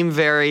seem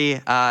very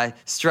not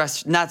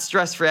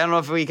stress-free. I don't know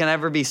if we can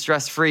ever be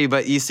stress-free,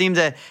 but you seem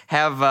to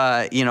have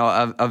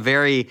a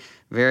very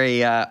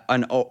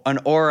an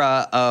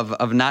aura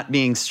of not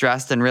being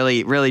stressed and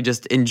really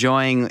just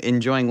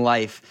enjoying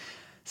life.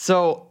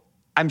 So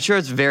I'm sure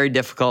it's very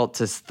difficult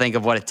to think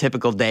of what a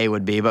typical day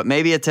would be, but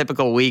maybe a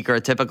typical week or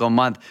a typical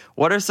month.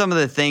 What are some of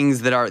the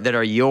things that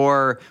are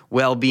your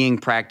well-being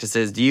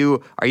practices?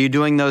 Are you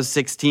doing those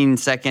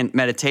 16-second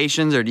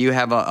meditations, or do you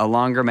have a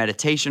longer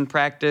meditation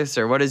practice,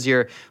 or what does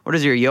your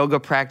yoga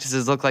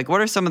practices look like?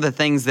 What are some of the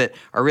things that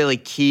are really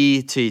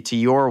key to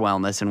your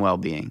wellness and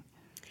well-being?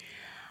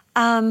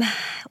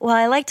 Well,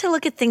 I like to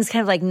look at things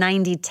kind of like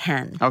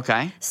 90-10.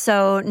 Okay.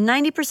 So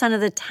 90%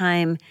 of the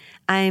time,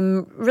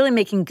 I'm really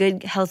making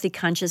good, healthy,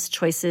 conscious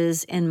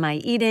choices in my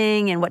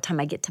eating and what time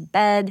I get to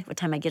bed, what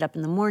time I get up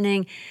in the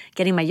morning,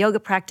 getting my yoga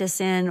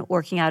practice in,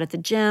 working out at the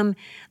gym,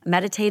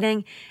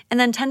 meditating. And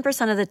then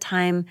 10% of the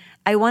time,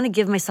 I want to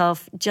give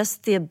myself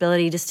just the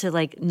ability just to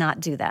like not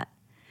do that.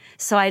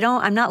 So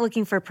I'm not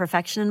looking for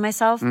perfection in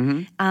myself.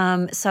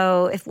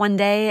 So if one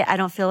day I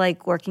don't feel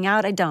like working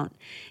out, I don't.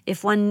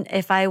 If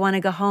I want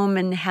to go home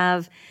and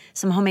have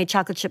some homemade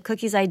chocolate chip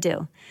cookies, I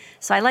do.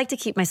 So I like to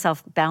keep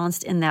myself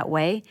balanced in that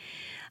way.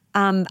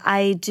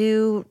 I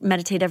do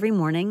meditate every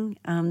morning.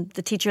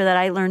 The teacher that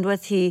I learned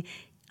with, like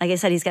I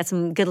said, he's got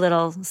some good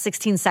little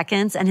 16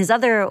 seconds. And his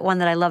other one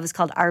that I love is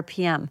called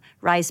RPM,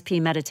 Rise, P,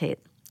 Meditate.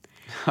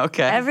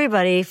 Okay.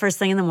 Everybody, first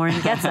thing in the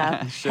morning, gets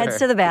up, Sure. heads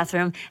to the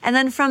bathroom. And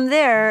then from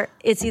there,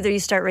 it's either you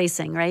start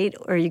racing, right?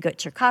 Or you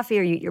get your coffee,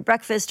 or you eat your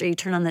breakfast, or you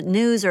turn on the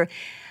news.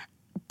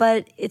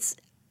 But it's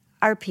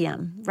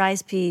RPM,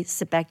 Rise, P,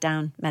 sit back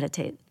down,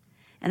 meditate.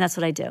 And that's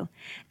what I do.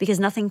 Because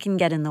nothing can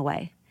get in the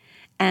way.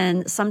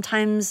 And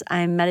sometimes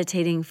I'm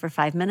meditating for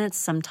 5 minutes.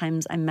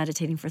 Sometimes I'm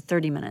meditating for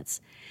 30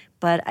 minutes.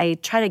 But I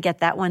try to get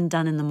that one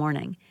done in the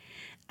morning.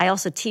 I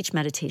also teach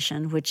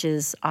meditation, which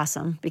is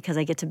awesome because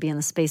I get to be in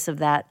the space of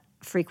that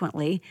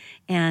frequently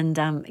and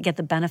get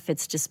the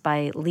benefits just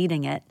by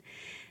leading it.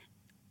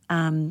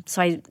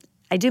 So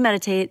I do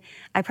meditate.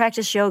 I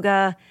practice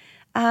yoga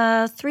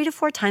 3 to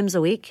 4 times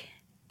a week,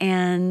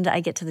 and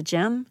I get to the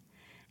gym.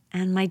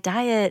 And my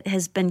diet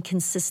has been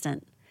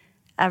consistent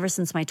ever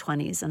since my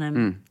 20s, and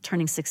I'm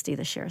turning 60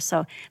 this year.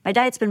 So my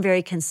diet's been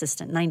very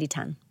consistent,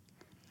 90-10.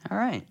 All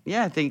right.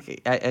 Yeah, I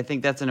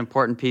think that's an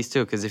important piece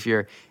too, because if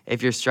you're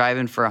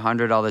striving for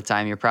 100 all the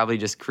time, you're probably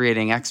just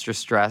creating extra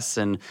stress,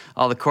 and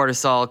all the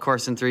cortisol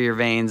coursing through your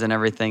veins and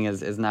everything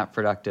is not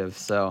productive.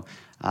 So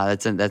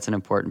that's an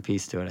important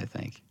piece to it, I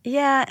think.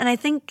 Yeah, and I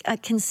think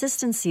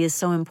consistency is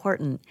so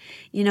important.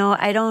 You know,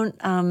 I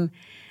don't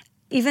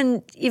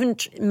even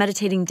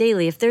meditating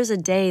daily. If there's a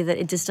day that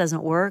it just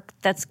doesn't work,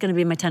 that's going to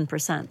be my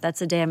 10%.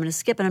 That's a day I'm going to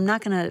skip, and I'm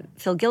not going to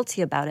feel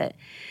guilty about it.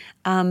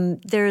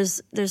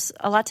 There's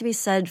a lot to be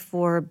said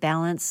for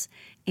balance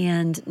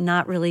and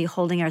not really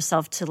holding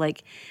ourselves to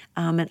like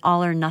an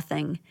all or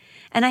nothing.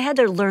 And I had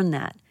to learn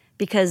that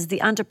because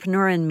the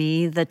entrepreneur in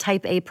me, the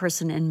type A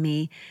person in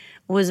me,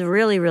 was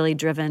really, really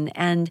driven.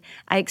 And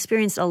I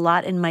experienced a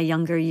lot in my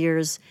younger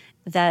years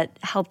that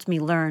helped me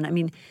learn. I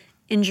mean,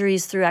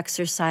 injuries through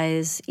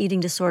exercise,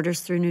 eating disorders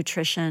through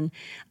nutrition,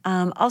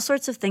 all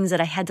sorts of things that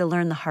I had to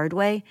learn the hard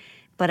way,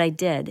 but I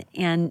did.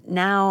 And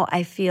now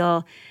I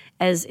feel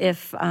as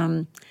if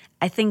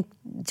I think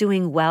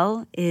doing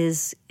well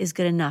is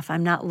good enough.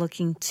 I'm not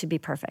looking to be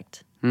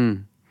perfect. Was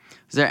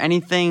there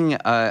anything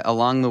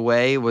along the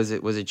way? Was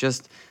it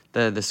just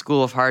the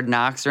School of Hard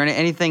Knocks, or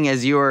anything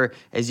as you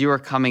were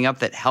coming up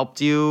that helped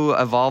you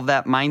evolve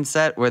that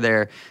mindset? Were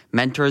there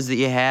mentors that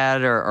you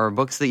had, or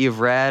books that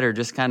you've read, or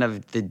just kind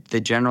of the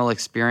general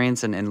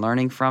experience and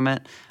learning from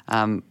it?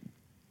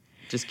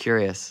 Just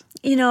curious.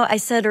 You know, I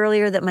said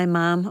earlier that my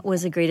mom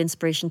was a great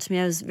inspiration to me.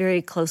 I was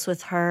very close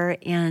with her,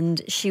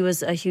 and she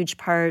was a huge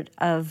part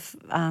of,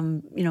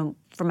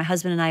 for my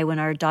husband and I when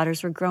our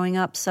daughters were growing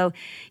up. So,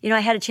 I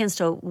had a chance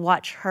to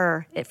watch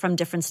her from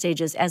different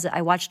stages. As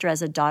I watched her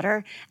as a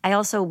daughter, I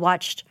also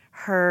watched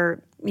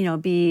her,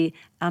 be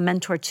a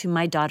mentor to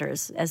my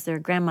daughters as their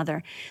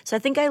grandmother. So I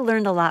think I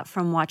learned a lot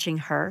from watching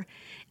her.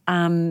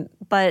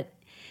 But,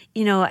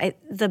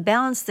 the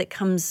balance that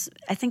comes,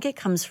 I think it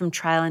comes from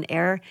trial and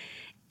error.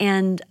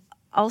 And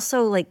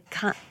also, like,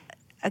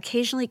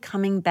 occasionally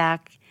coming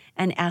back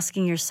and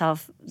asking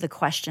yourself the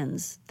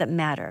questions that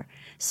matter.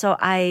 So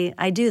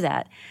I do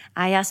that.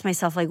 I ask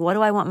myself, like, what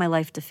do I want my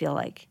life to feel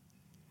like?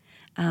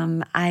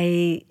 I'm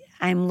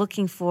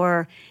looking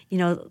for,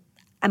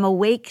 I'm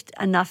awake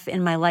enough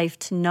in my life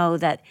to know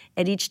that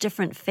at each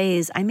different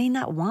phase, I may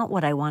not want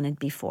what I wanted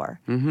before.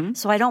 Mm-hmm.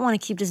 So I don't want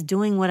to keep just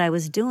doing what I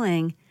was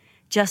doing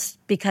just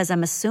because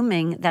I'm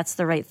assuming that's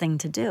the right thing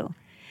to do.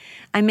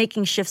 I'm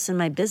making shifts in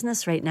my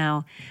business right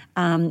now.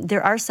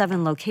 There are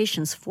 7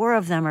 locations. 4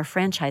 of them are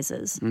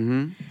franchises.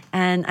 Mm-hmm.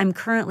 And I'm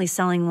currently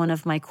selling one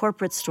of my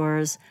corporate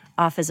stores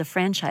off as a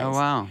franchise. Oh,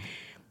 wow.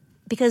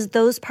 Because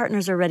those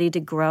partners are ready to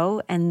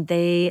grow and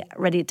they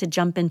ready to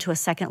jump into a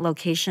second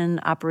location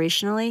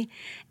operationally.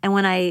 And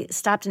when I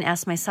stopped and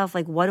asked myself,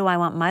 like, what do I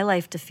want my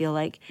life to feel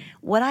like?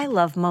 What I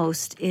love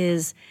most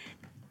is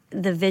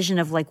the vision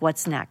of, like,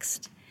 what's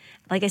next.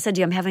 Like I said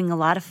to you, I'm having a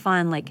lot of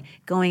fun, like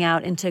going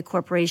out into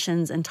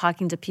corporations and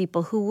talking to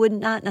people who would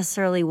not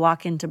necessarily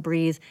walk in to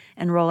breathe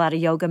and roll out a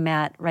yoga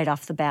mat right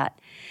off the bat.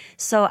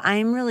 So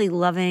I'm really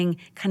loving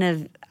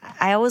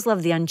I always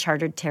love the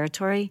uncharted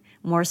territory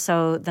more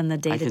so than the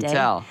day-to-day. I can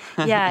tell.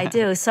 Yeah, I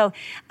do. So,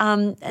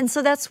 and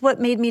so that's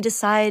what made me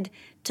decide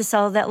to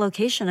sell that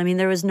location. I mean,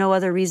 there was no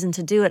other reason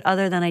to do it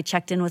other than I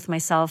checked in with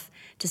myself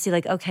to see,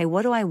 like, okay,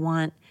 what do I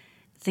want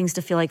things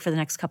to feel like for the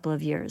next couple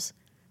of years?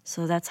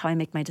 So that's how I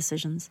make my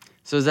decisions.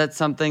 So is that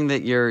something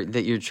that you're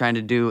trying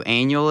to do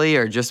annually,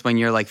 or just when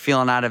you're like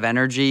feeling out of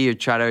energy, you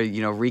try to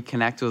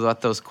reconnect with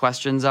what those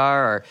questions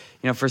are?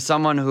 Or for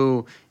someone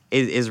who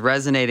is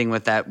resonating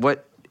with that,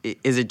 what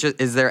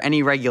is there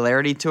any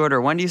regularity to it,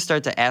 or when do you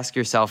start to ask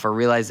yourself or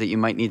realize that you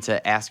might need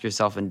to ask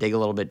yourself and dig a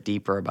little bit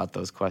deeper about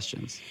those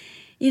questions?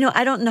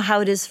 I don't know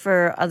how it is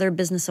for other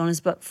business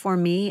owners, but for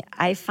me,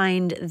 I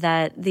find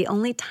that the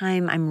only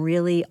time I'm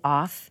really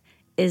off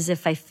is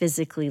if I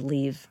physically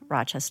leave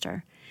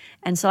Rochester.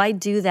 And so I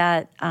do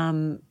that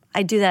on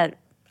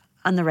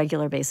the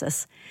regular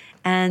basis.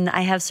 And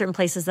I have certain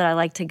places that I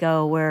like to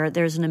go where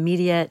there's an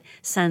immediate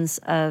sense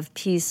of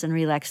peace and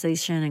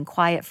relaxation and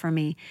quiet for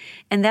me.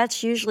 And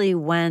that's usually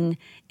when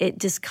it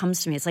just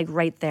comes to me. It's like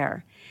right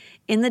there.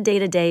 In the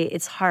day-to-day,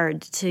 it's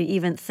hard to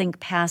even think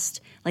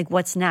past like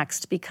what's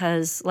next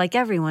because like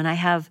everyone, I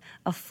have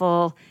a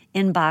full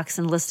inbox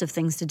and list of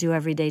things to do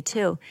every day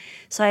too.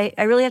 So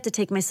I really have to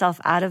take myself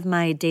out of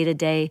my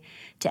day-to-day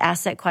to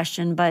ask that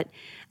question. But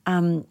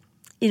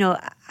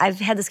I've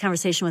had this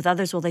conversation with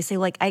others where they say,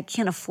 like, I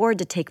can't afford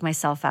to take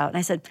myself out. And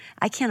I said,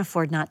 I can't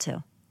afford not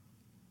to.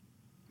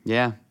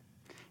 Yeah.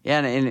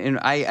 Yeah, and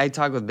I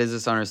talk with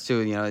business owners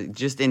too,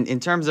 just in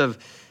terms of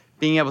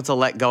being able to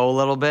let go a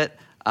little bit.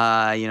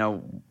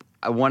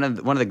 One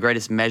of the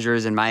greatest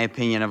measures, in my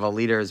opinion, of a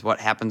leader is what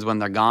happens when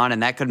they're gone,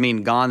 and that could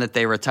mean gone that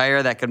they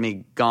retire, that could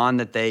mean gone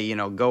that they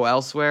go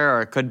elsewhere,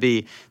 or it could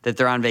be that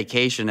they're on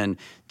vacation. And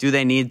do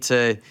they need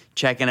to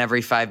check in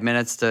every 5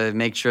 minutes to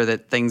make sure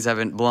that things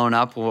haven't blown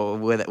up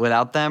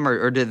without them,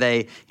 or do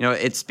they?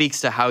 It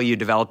speaks to how you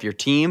develop your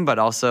team, but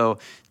also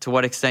to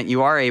what extent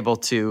you are able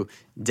to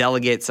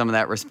delegate some of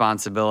that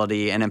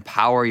responsibility and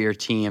empower your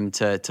team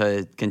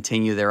to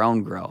continue their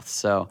own growth.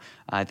 So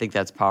I think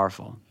that's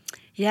powerful.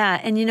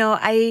 Yeah, and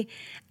I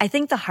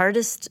think the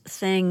hardest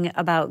thing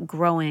about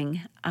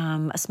growing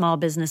a small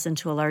business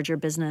into a larger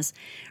business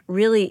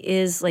really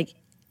is like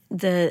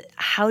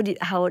how do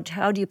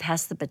you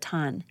pass the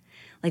baton?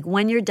 Like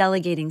when you're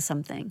delegating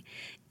something,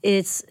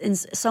 it's in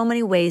so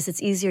many ways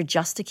it's easier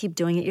just to keep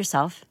doing it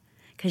yourself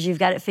because you've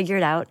got it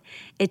figured out.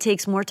 It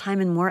takes more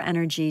time and more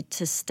energy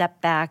to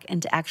step back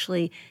and to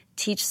actually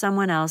teach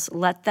someone else,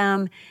 let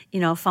them,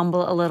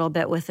 fumble a little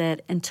bit with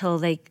it until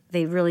they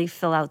really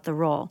fill out the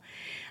role.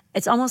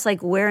 It's almost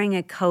like wearing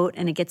a coat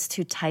and it gets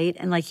too tight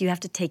and like you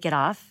have to take it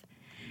off.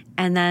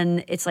 And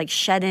then it's like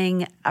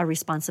shedding a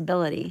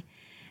responsibility.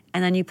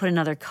 And then you put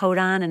another coat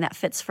on and that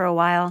fits for a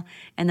while.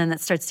 And then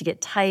that starts to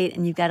get tight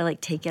and you've got to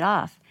like take it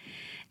off.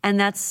 And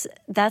that's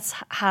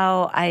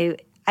how I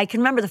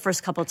can remember the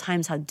first couple of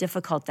times how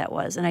difficult that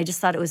was. And I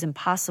just thought it was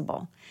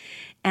impossible.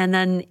 And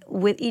then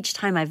with each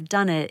time I've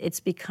done it,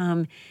 it's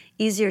become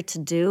easier to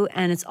do.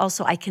 And it's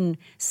also, I can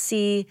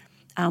see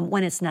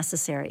when it's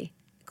necessary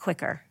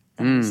quicker.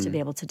 I used to be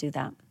able to do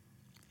that.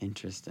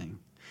 Interesting.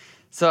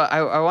 So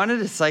I wanted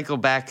to cycle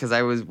back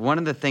because one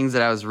of the things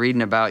that I was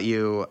reading about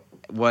you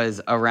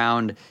was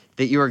around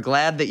that you were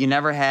glad that you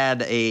never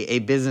had a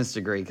business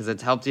degree because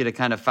it's helped you to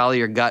kind of follow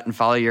your gut and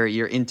follow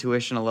your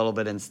intuition a little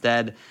bit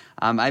instead.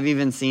 I've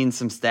even seen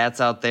some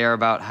stats out there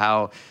about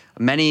how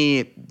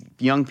many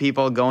young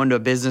people go into a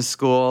business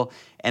school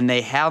and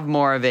they have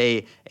more of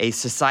a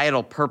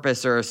societal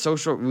purpose or a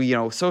social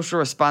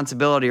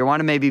responsibility, or want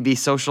to maybe be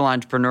social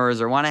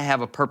entrepreneurs or want to have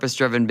a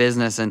purpose-driven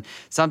business. And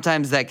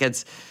sometimes that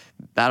gets,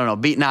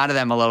 beaten out of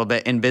them a little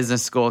bit in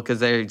business school because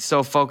they're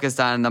so focused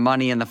on the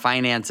money and the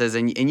finances.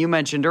 And you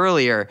mentioned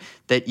earlier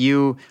that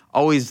you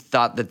always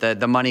thought that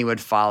the money would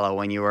follow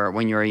when you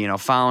were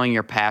following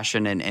your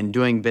passion and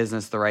doing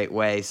business the right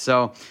way.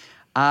 So,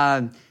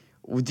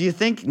 do you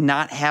think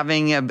not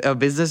having a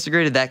business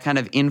degree, did that kind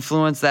of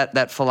influence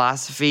that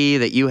philosophy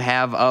that you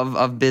have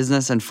of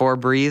business and for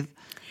Breathe?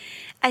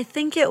 I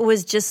think it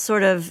was just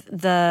sort of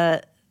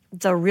the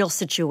real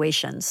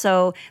situation.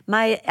 So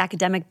my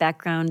academic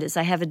background is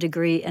I have a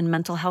degree in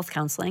mental health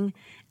counseling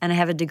and I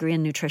have a degree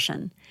in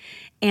nutrition.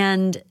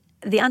 And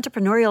the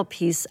entrepreneurial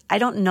piece, I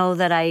don't know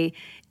that I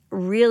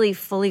really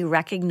fully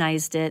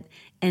recognized it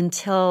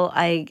until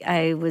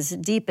I was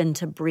deep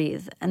into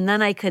Breathe. And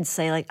then I could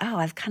say like, oh,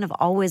 I've kind of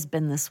always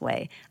been this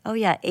way. Oh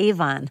yeah,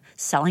 Avon,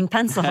 selling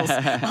pencils,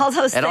 all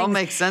those things. It all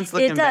makes sense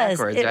looking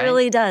backwards, right? It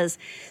really does.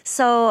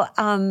 So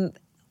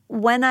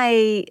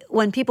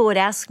when people would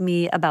ask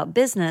me about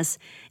business,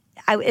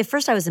 at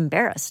first I was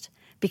embarrassed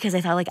because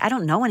I thought like, I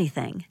don't know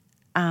anything.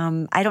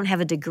 I don't have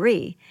a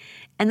degree.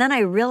 And then I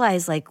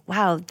realized like,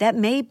 wow, that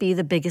may be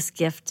the biggest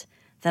gift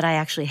that I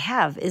actually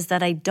have, is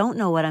that I don't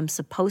know what I'm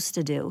supposed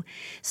to do.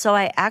 So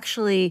I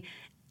actually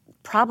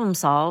problem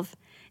solve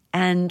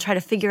and try to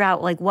figure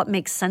out like what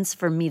makes sense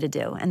for me to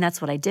do. And that's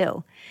what I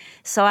do.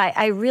 So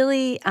I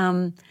really,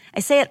 I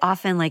say it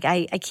often, like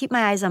I keep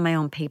my eyes on my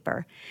own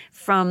paper,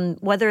 from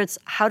whether it's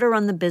how to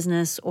run the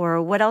business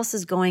or what else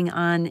is going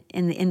on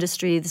in the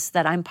industries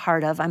that I'm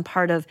part of. I'm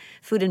part of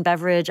food and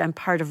beverage. I'm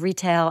part of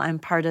retail. I'm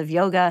part of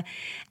yoga.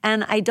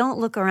 And I don't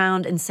look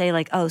around and say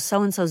like, oh,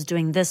 so-and-so's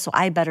doing this, so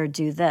I better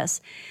do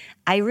this.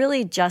 I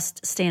really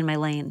just stay in my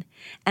lane.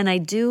 And I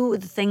do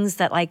the things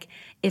that like,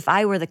 if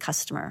I were the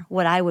customer,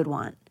 what I would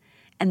want.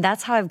 And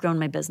that's how I've grown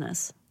my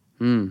business.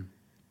 And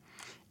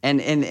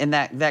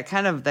that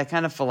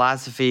kind of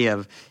philosophy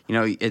of,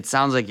 it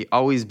sounds like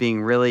always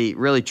being really,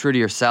 really true to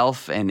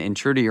yourself and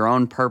true to your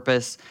own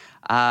purpose.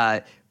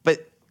 But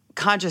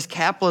conscious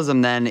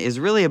capitalism then is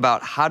really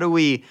about how do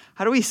we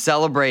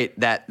celebrate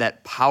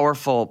that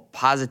powerful,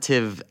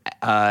 positive,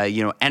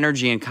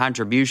 energy and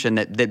contribution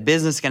that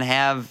business can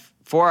have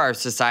for our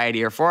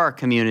society or for our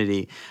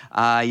community.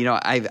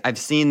 I've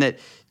seen that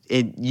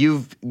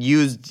you've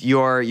used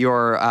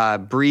your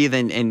Breathe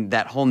and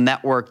that whole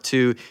network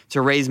to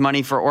raise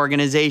money for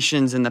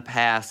organizations in the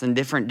past and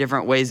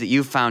different ways that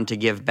you've found to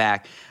give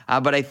back.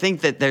 But I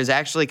think that there's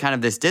actually kind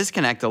of this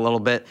disconnect a little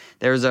bit.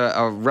 There's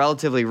a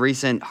relatively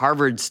recent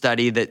Harvard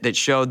study that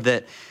showed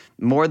that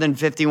more than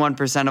 51%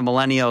 of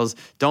millennials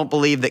don't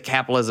believe that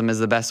capitalism is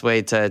the best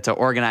way to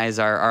organize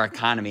our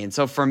economy. And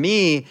so for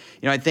me,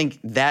 I think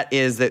that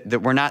is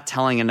that we're not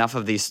telling enough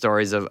of these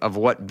stories of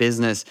what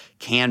business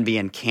can be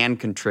and can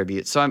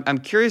contribute. So I'm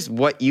curious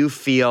what you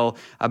feel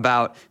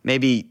about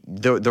maybe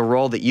the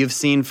role that you've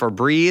seen for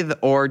Breathe,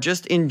 or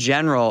just in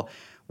general.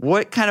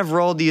 What kind of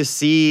role do you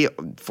see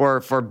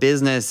for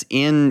business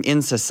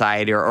in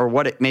society, or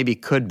what it maybe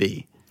could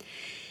be?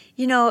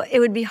 It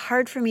would be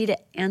hard for me to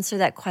answer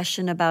that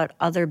question about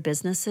other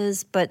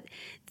businesses, but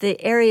the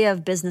area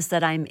of business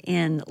that I'm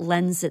in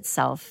lends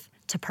itself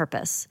to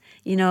purpose.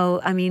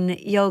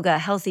 Yoga,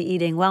 healthy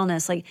eating,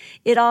 wellness,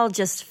 it all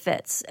just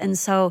fits. And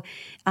so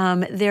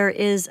there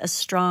is a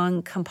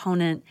strong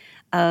component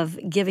of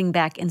giving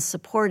back and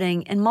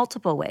supporting in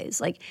multiple ways.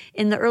 Like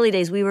in the early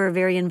days, we were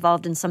very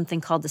involved in something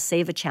called the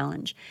Save a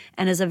Challenge.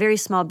 And as a very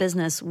small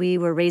business, we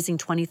were raising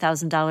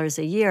 $20,000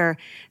 a year,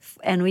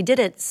 and we did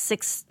it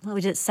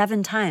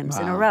 7 times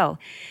in a row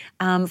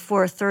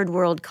for third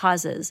world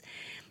causes.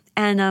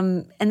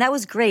 And that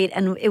was great,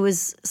 and it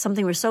was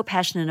something we're so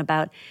passionate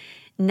about.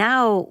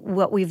 Now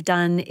what we've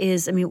done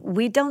is,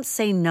 we don't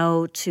say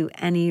no to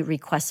any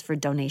requests for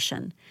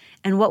donation.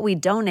 And what we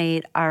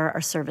donate are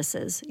our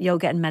services,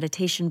 yoga and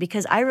meditation,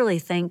 because I really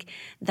think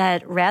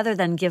that rather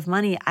than give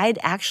money, I'd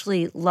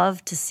actually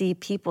love to see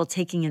people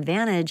taking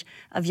advantage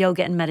of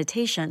yoga and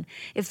meditation.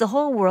 If the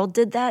whole world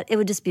did that, it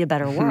would just be a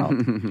better world.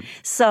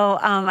 So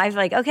I'm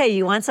like, okay,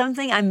 you want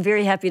something? I'm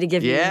very happy to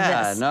give you this.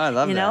 Yeah, no, I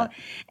love that.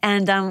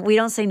 And we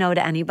don't say no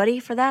to anybody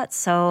for that.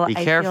 So be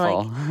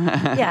careful. Feel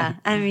like, yeah,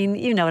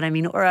 you know what I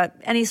mean, or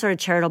any sort of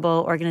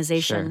charitable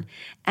organization. Sure.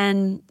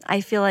 And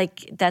I feel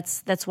like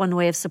that's one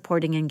way of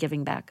supporting and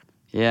giving back.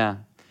 Yeah.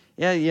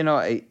 Yeah,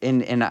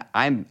 and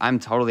I'm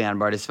totally on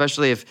board,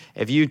 especially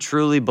if you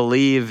truly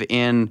believe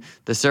in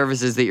the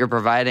services that you're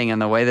providing and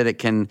the way that it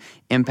can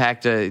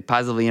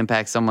positively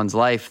impact someone's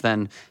life,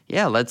 then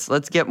yeah, let's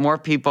get more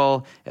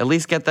people, at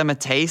least get them a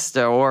taste,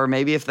 or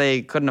maybe if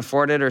they couldn't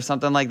afford it or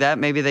something like that,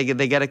 maybe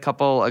they get a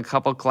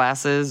couple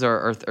classes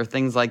or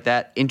things like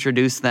that,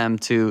 introduce them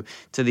to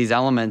these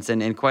elements,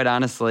 and quite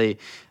honestly,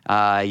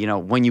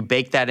 when you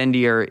bake that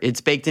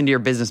it's baked into your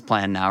business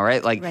plan now,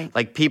 right?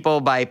 Like people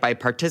by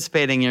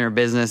participating in your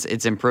business,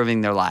 it's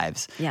improving their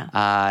lives. Yeah.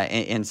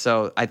 And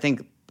so I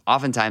think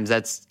oftentimes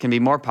that can be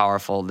more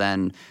powerful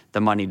than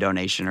the money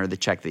donation or the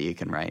check that you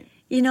can write.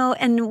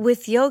 And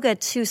with yoga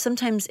too,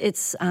 sometimes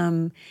it's,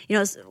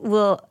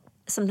 we'll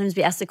sometimes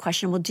be asked the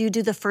question, well, do you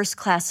do the first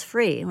class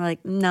free? And we're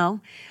like,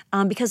 no,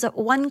 because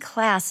one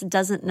class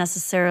doesn't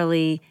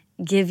necessarily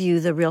give you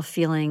the real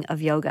feeling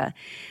of yoga.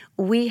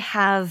 We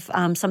have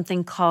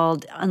something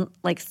called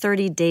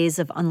 30 days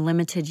of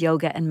unlimited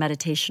yoga and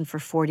meditation for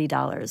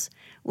 $40,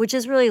 which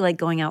is really like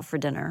going out for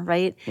dinner,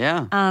 right?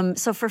 Yeah.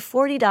 So for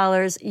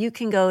 $40, you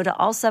can go to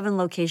all 7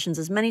 locations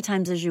as many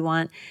times as you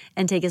want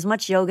and take as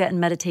much yoga and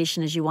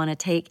meditation as you want to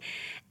take.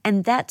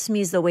 And that, to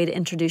me, is the way to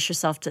introduce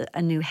yourself to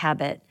a new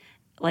habit,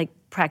 like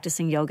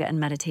practicing yoga and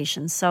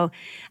meditation. So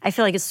I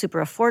feel like it's super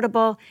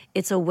affordable.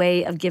 It's a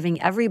way of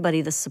giving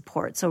everybody the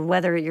support. So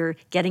whether you're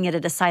getting it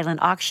at a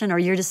silent auction or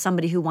you're just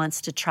somebody who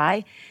wants to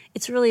try,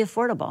 it's really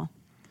affordable.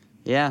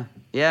 Yeah.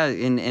 Yeah.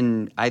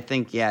 And I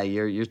think,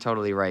 you're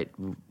totally right.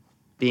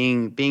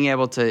 Being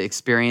able to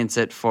experience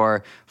it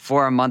for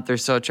a month or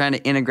so, trying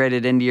to integrate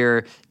it into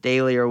your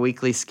daily or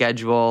weekly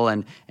schedule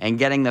and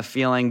getting the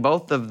feeling,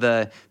 both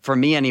of for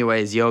me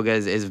anyways, yoga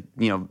is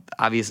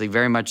obviously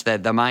very much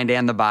the mind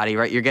and the body,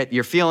 right?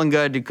 You're feeling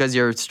good because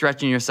you're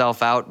stretching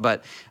yourself out,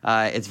 but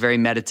it's very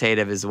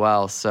meditative as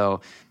well.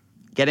 So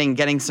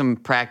getting some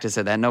practice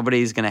at that.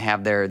 Nobody's going to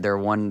have their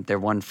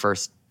one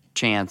first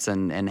chance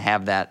and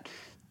have that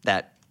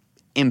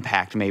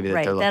impact maybe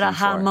that they're looking for. That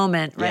aha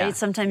moment, right? Yeah.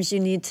 Sometimes you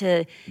need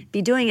to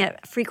be doing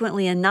it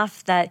frequently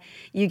enough that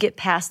you get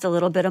past a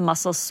little bit of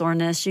muscle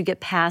soreness, you get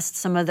past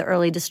some of the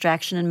early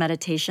distraction and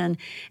meditation,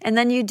 and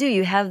then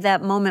you have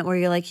that moment where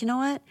you're like, you know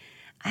what?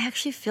 I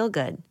actually feel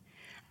good.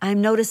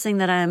 I'm noticing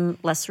that I'm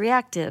less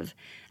reactive.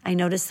 I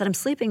notice that I'm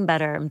sleeping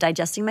better. I'm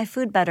digesting my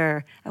food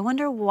better. I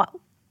wonder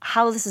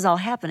how this is all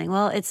happening.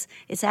 Well, it's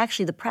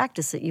actually the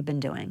practice that you've been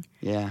doing.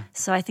 Yeah.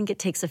 So I think it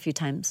takes a few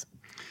times.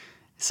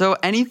 So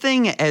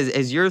anything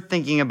as you're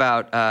thinking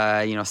about,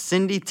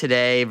 Cyndi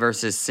today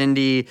versus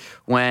Cyndi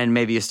when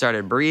maybe you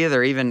started Breathe,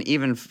 or even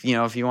if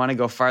you want to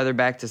go farther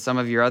back to some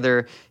of your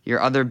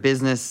other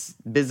businesses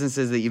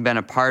that you've been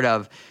a part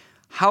of,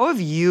 How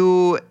have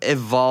you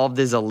evolved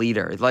as a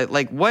leader?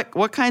 Like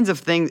what kinds of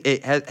things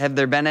have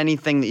there been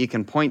anything that you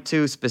can point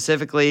to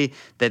specifically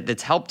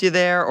that's helped you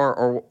there,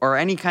 or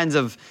any kinds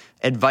of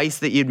advice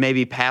that you'd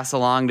maybe pass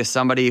along to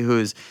somebody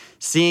who's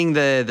seeing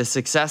the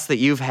success that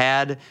you've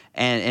had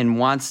and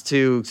wants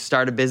to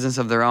start a business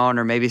of their own,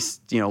 or maybe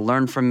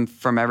learn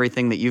from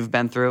everything that you've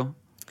been through?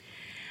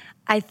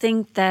 I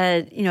think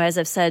that, as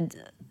I've said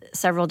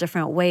several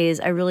different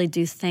ways, I really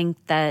do think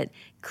that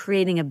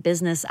creating a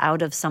business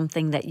out of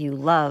something that you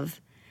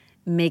love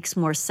makes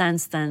more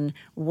sense than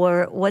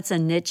what's a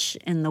niche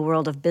in the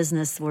world of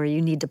business where you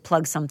need to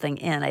plug something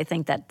in. I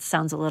think that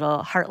sounds a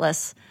little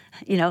heartless,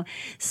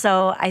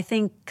 So I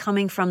think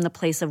coming from the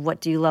place of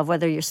what do you love,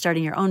 whether you're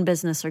starting your own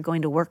business or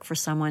going to work for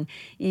someone,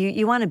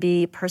 you want to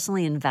be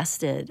personally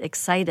invested,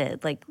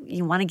 excited, like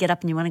you want to get up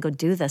and you want to go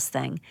do this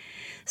thing.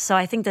 So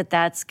I think that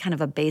that's kind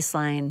of a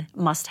baseline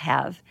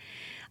must-have.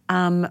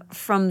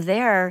 From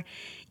there,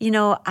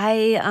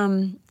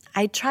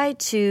 I try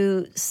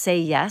to say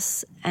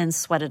yes and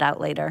sweat it out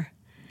later.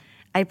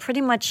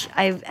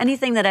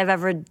 Anything that I've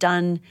ever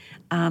done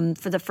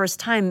for the first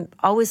time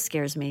always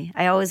scares me.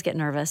 I always get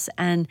nervous,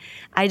 and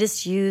I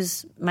just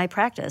use my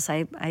practice.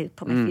 I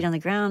put my feet on the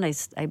ground,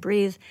 I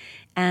breathe,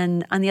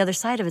 and on the other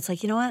side of it, it's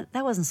like, you know what,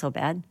 that wasn't so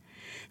bad.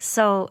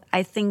 So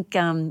I think,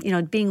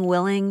 being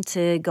willing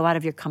to go out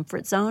of your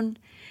comfort zone,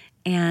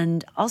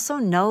 and also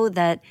know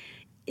that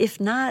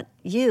if not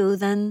you,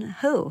 then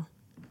who?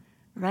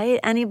 Right?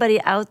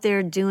 Anybody out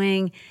there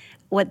doing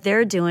what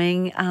they're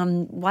doing,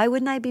 why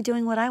wouldn't I be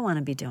doing what I want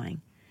to be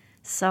doing?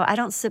 So I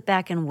don't sit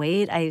back and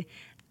wait. I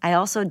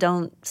also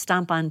don't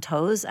stomp on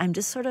toes. I'm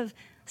just sort of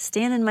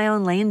staying in my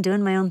own lane,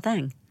 doing my own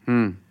thing.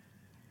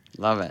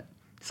 Love it.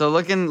 So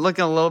looking a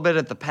little bit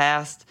at the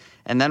past,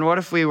 and then what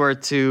if we were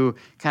to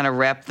kind of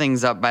wrap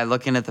things up by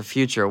looking at the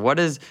future? What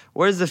does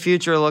the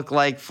future look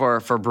like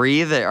for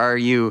Breathe? Are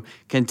you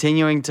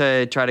continuing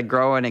to try to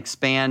grow and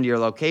expand your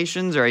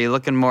locations, or are you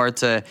looking more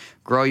to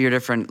grow your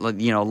different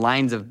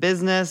lines of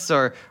business?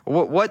 Or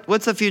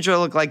what's the future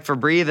look like for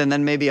Breathe? And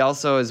then maybe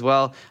also as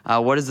well,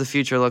 what does the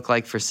future look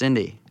like for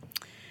Cyndi?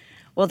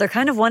 Well, they're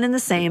kind of one and the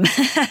same.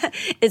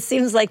 It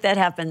seems like that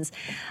happens.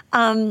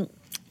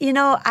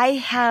 I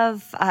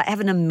have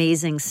an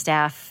amazing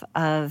staff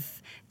of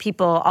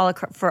people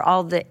for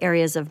all the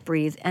areas of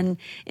Breathe. And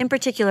in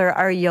particular,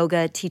 our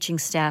yoga teaching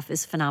staff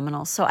is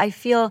phenomenal. So I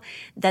feel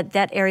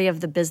that area of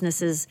the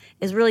business is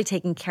really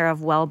taken care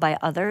of well by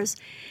others.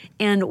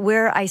 And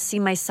where I see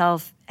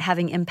myself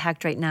having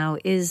impact right now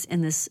is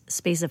in this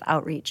space of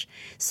outreach.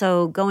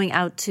 So going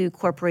out to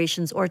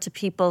corporations or to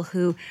people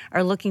who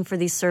are looking for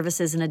these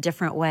services in a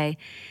different way,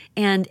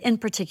 and in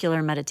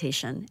particular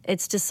meditation.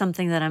 It's just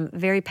something that I'm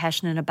very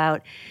passionate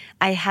about.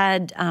 I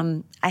had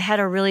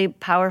a really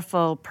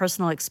powerful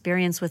personal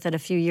experience with it a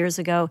few years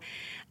ago.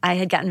 I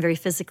had gotten very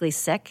physically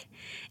sick,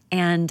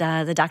 and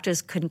the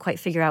doctors couldn't quite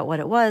figure out what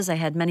it was. I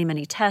had many,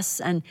 many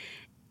tests, and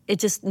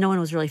no one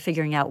was really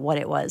figuring out what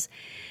it was.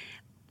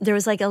 There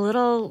was like a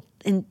little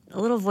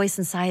voice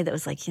inside that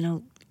was like,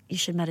 you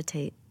should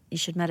meditate. You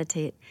should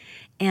meditate.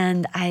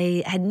 And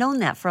I had known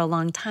that for a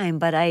long time,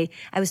 but I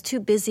was too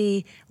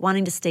busy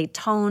wanting to stay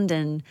toned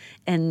and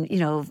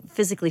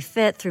physically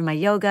fit through my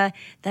yoga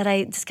that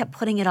I just kept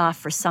putting it off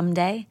for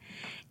someday.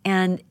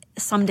 And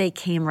someday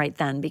came right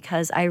then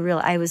because I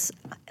was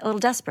a little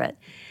desperate.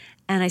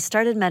 And I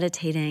started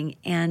meditating,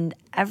 and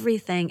every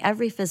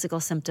physical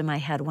symptom I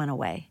had went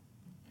away.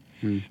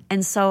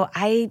 And so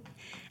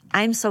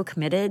I'm so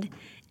committed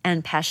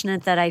and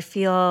passionate that I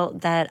feel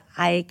that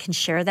I can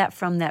share that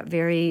from that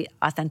very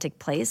authentic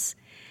place.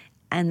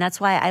 And that's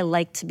why I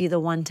like to be the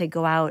one to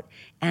go out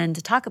and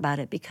to talk about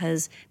it,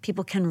 because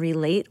people can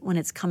relate when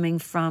it's coming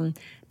from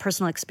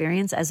personal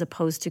experience as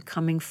opposed to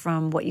coming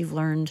from what you've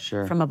learned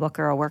from a book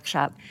or a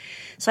workshop.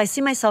 So I see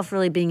myself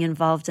really being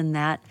involved in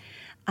that.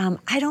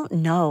 I don't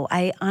know.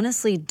 I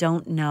honestly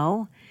don't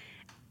know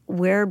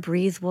where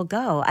Breathe will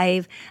go.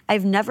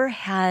 I've never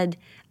had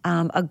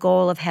a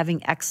goal of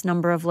having X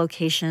number of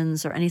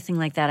locations or anything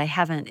like that. I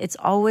haven't. It's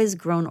always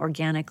grown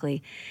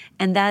organically.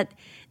 And that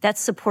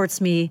supports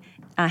me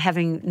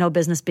having no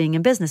business being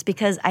in business,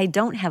 because I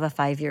don't have a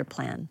 5-year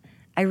plan.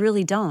 I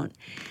really don't.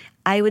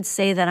 I would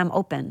say that I'm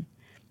open.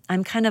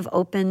 I'm kind of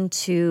open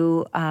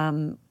to,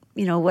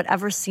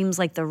 whatever seems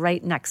like the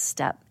right next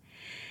step.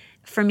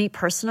 For me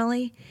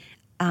personally,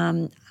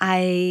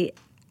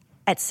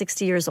 at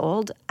 60 years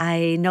old,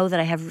 I know that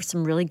I have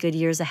some really good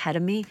years ahead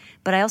of me,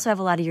 but I also have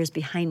a lot of years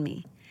behind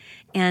me.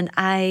 And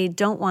I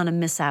don't want to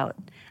miss out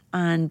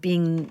on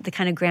being the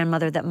kind of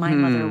grandmother that my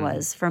mother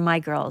was for my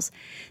girls.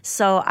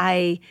 So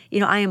I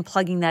am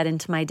plugging that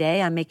into my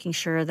day. I'm making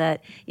sure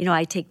that,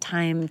 I take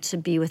time to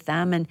be with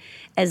them. And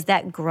as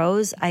that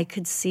grows, I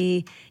could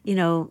see,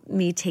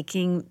 me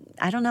taking,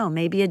 I don't know,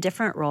 maybe a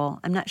different role.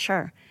 I'm not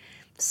sure.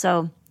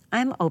 So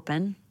I'm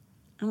open.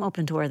 I'm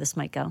open to where this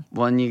might go.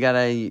 Well, and you got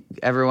to,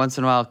 every once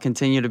in a while,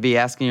 continue to be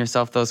asking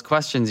yourself those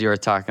questions you were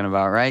talking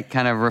about, right?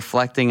 Kind of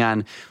reflecting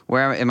on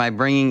where am I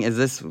bringing, is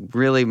this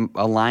really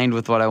aligned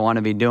with what I want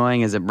to be doing?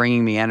 Is it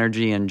bringing me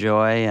energy and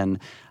joy? And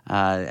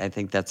I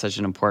think that's such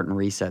an important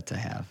reset to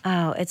have.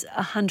 Oh, it's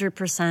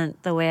 100%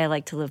 the way I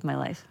like to live my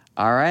life.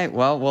 All right.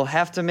 Well, we'll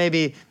have to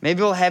maybe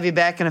we'll have you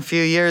back in a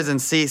few years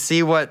and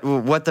see what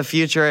the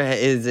future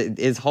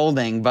is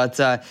holding. But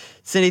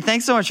Cyndi,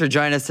 thanks so much for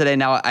joining us today.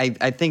 Now,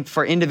 I think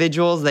for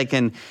individuals, they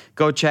can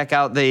go check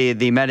out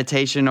the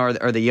meditation or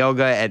the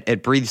yoga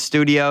at Breathe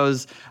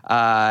Studios.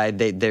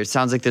 There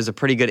sounds like there's a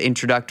pretty good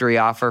introductory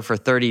offer for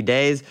 30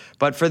 days.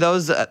 But for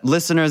those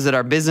listeners that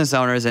are business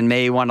owners and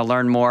may want to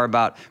learn more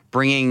about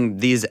bringing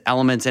these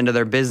elements into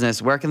their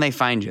business, where can they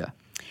find you?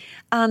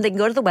 They can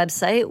go to the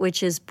website,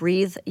 which is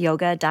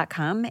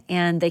breatheyoga.com,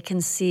 and they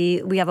can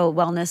see we have a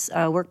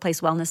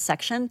workplace wellness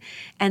section.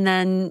 And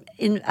then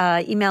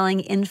emailing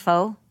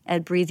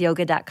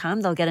info@breatheyoga.com,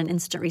 they'll get an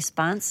instant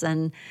response,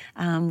 and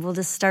we'll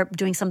just start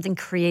doing something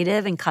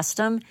creative and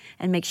custom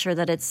and make sure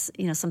that it's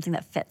something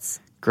that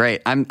fits.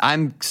 Great.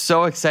 I'm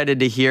so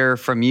excited to hear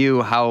from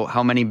you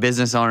how many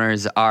business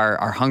owners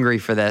are hungry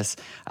for this.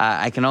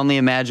 I can only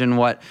imagine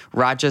what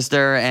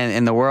Rochester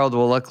and the world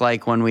will look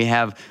like when we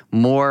have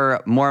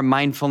more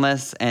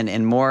mindfulness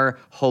and more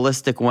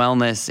holistic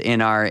wellness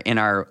in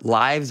our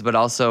lives, but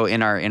also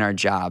in our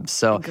jobs.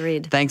 So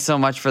Agreed. Thanks so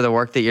much for the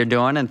work that you're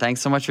doing, and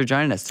thanks so much for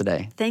joining us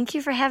today. Thank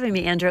you for having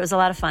me, Andrew. It was a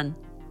lot of fun.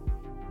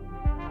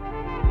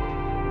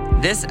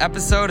 This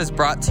episode is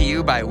brought to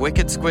you by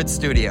Wicked Squid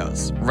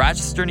Studios,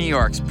 Rochester, New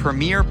York's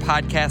premier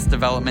podcast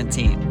development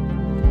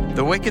team.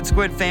 The Wicked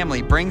Squid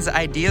family brings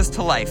ideas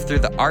to life through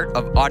the art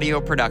of audio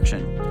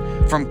production.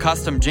 From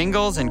custom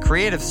jingles and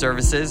creative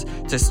services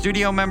to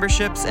studio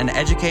memberships and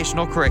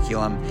educational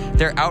curriculum,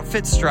 their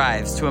outfit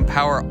strives to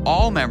empower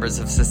all members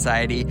of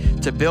society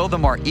to build a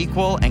more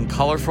equal and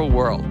colorful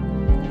world.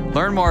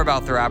 Learn more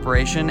about their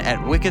operation at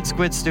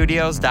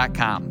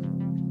wickedsquidstudios.com.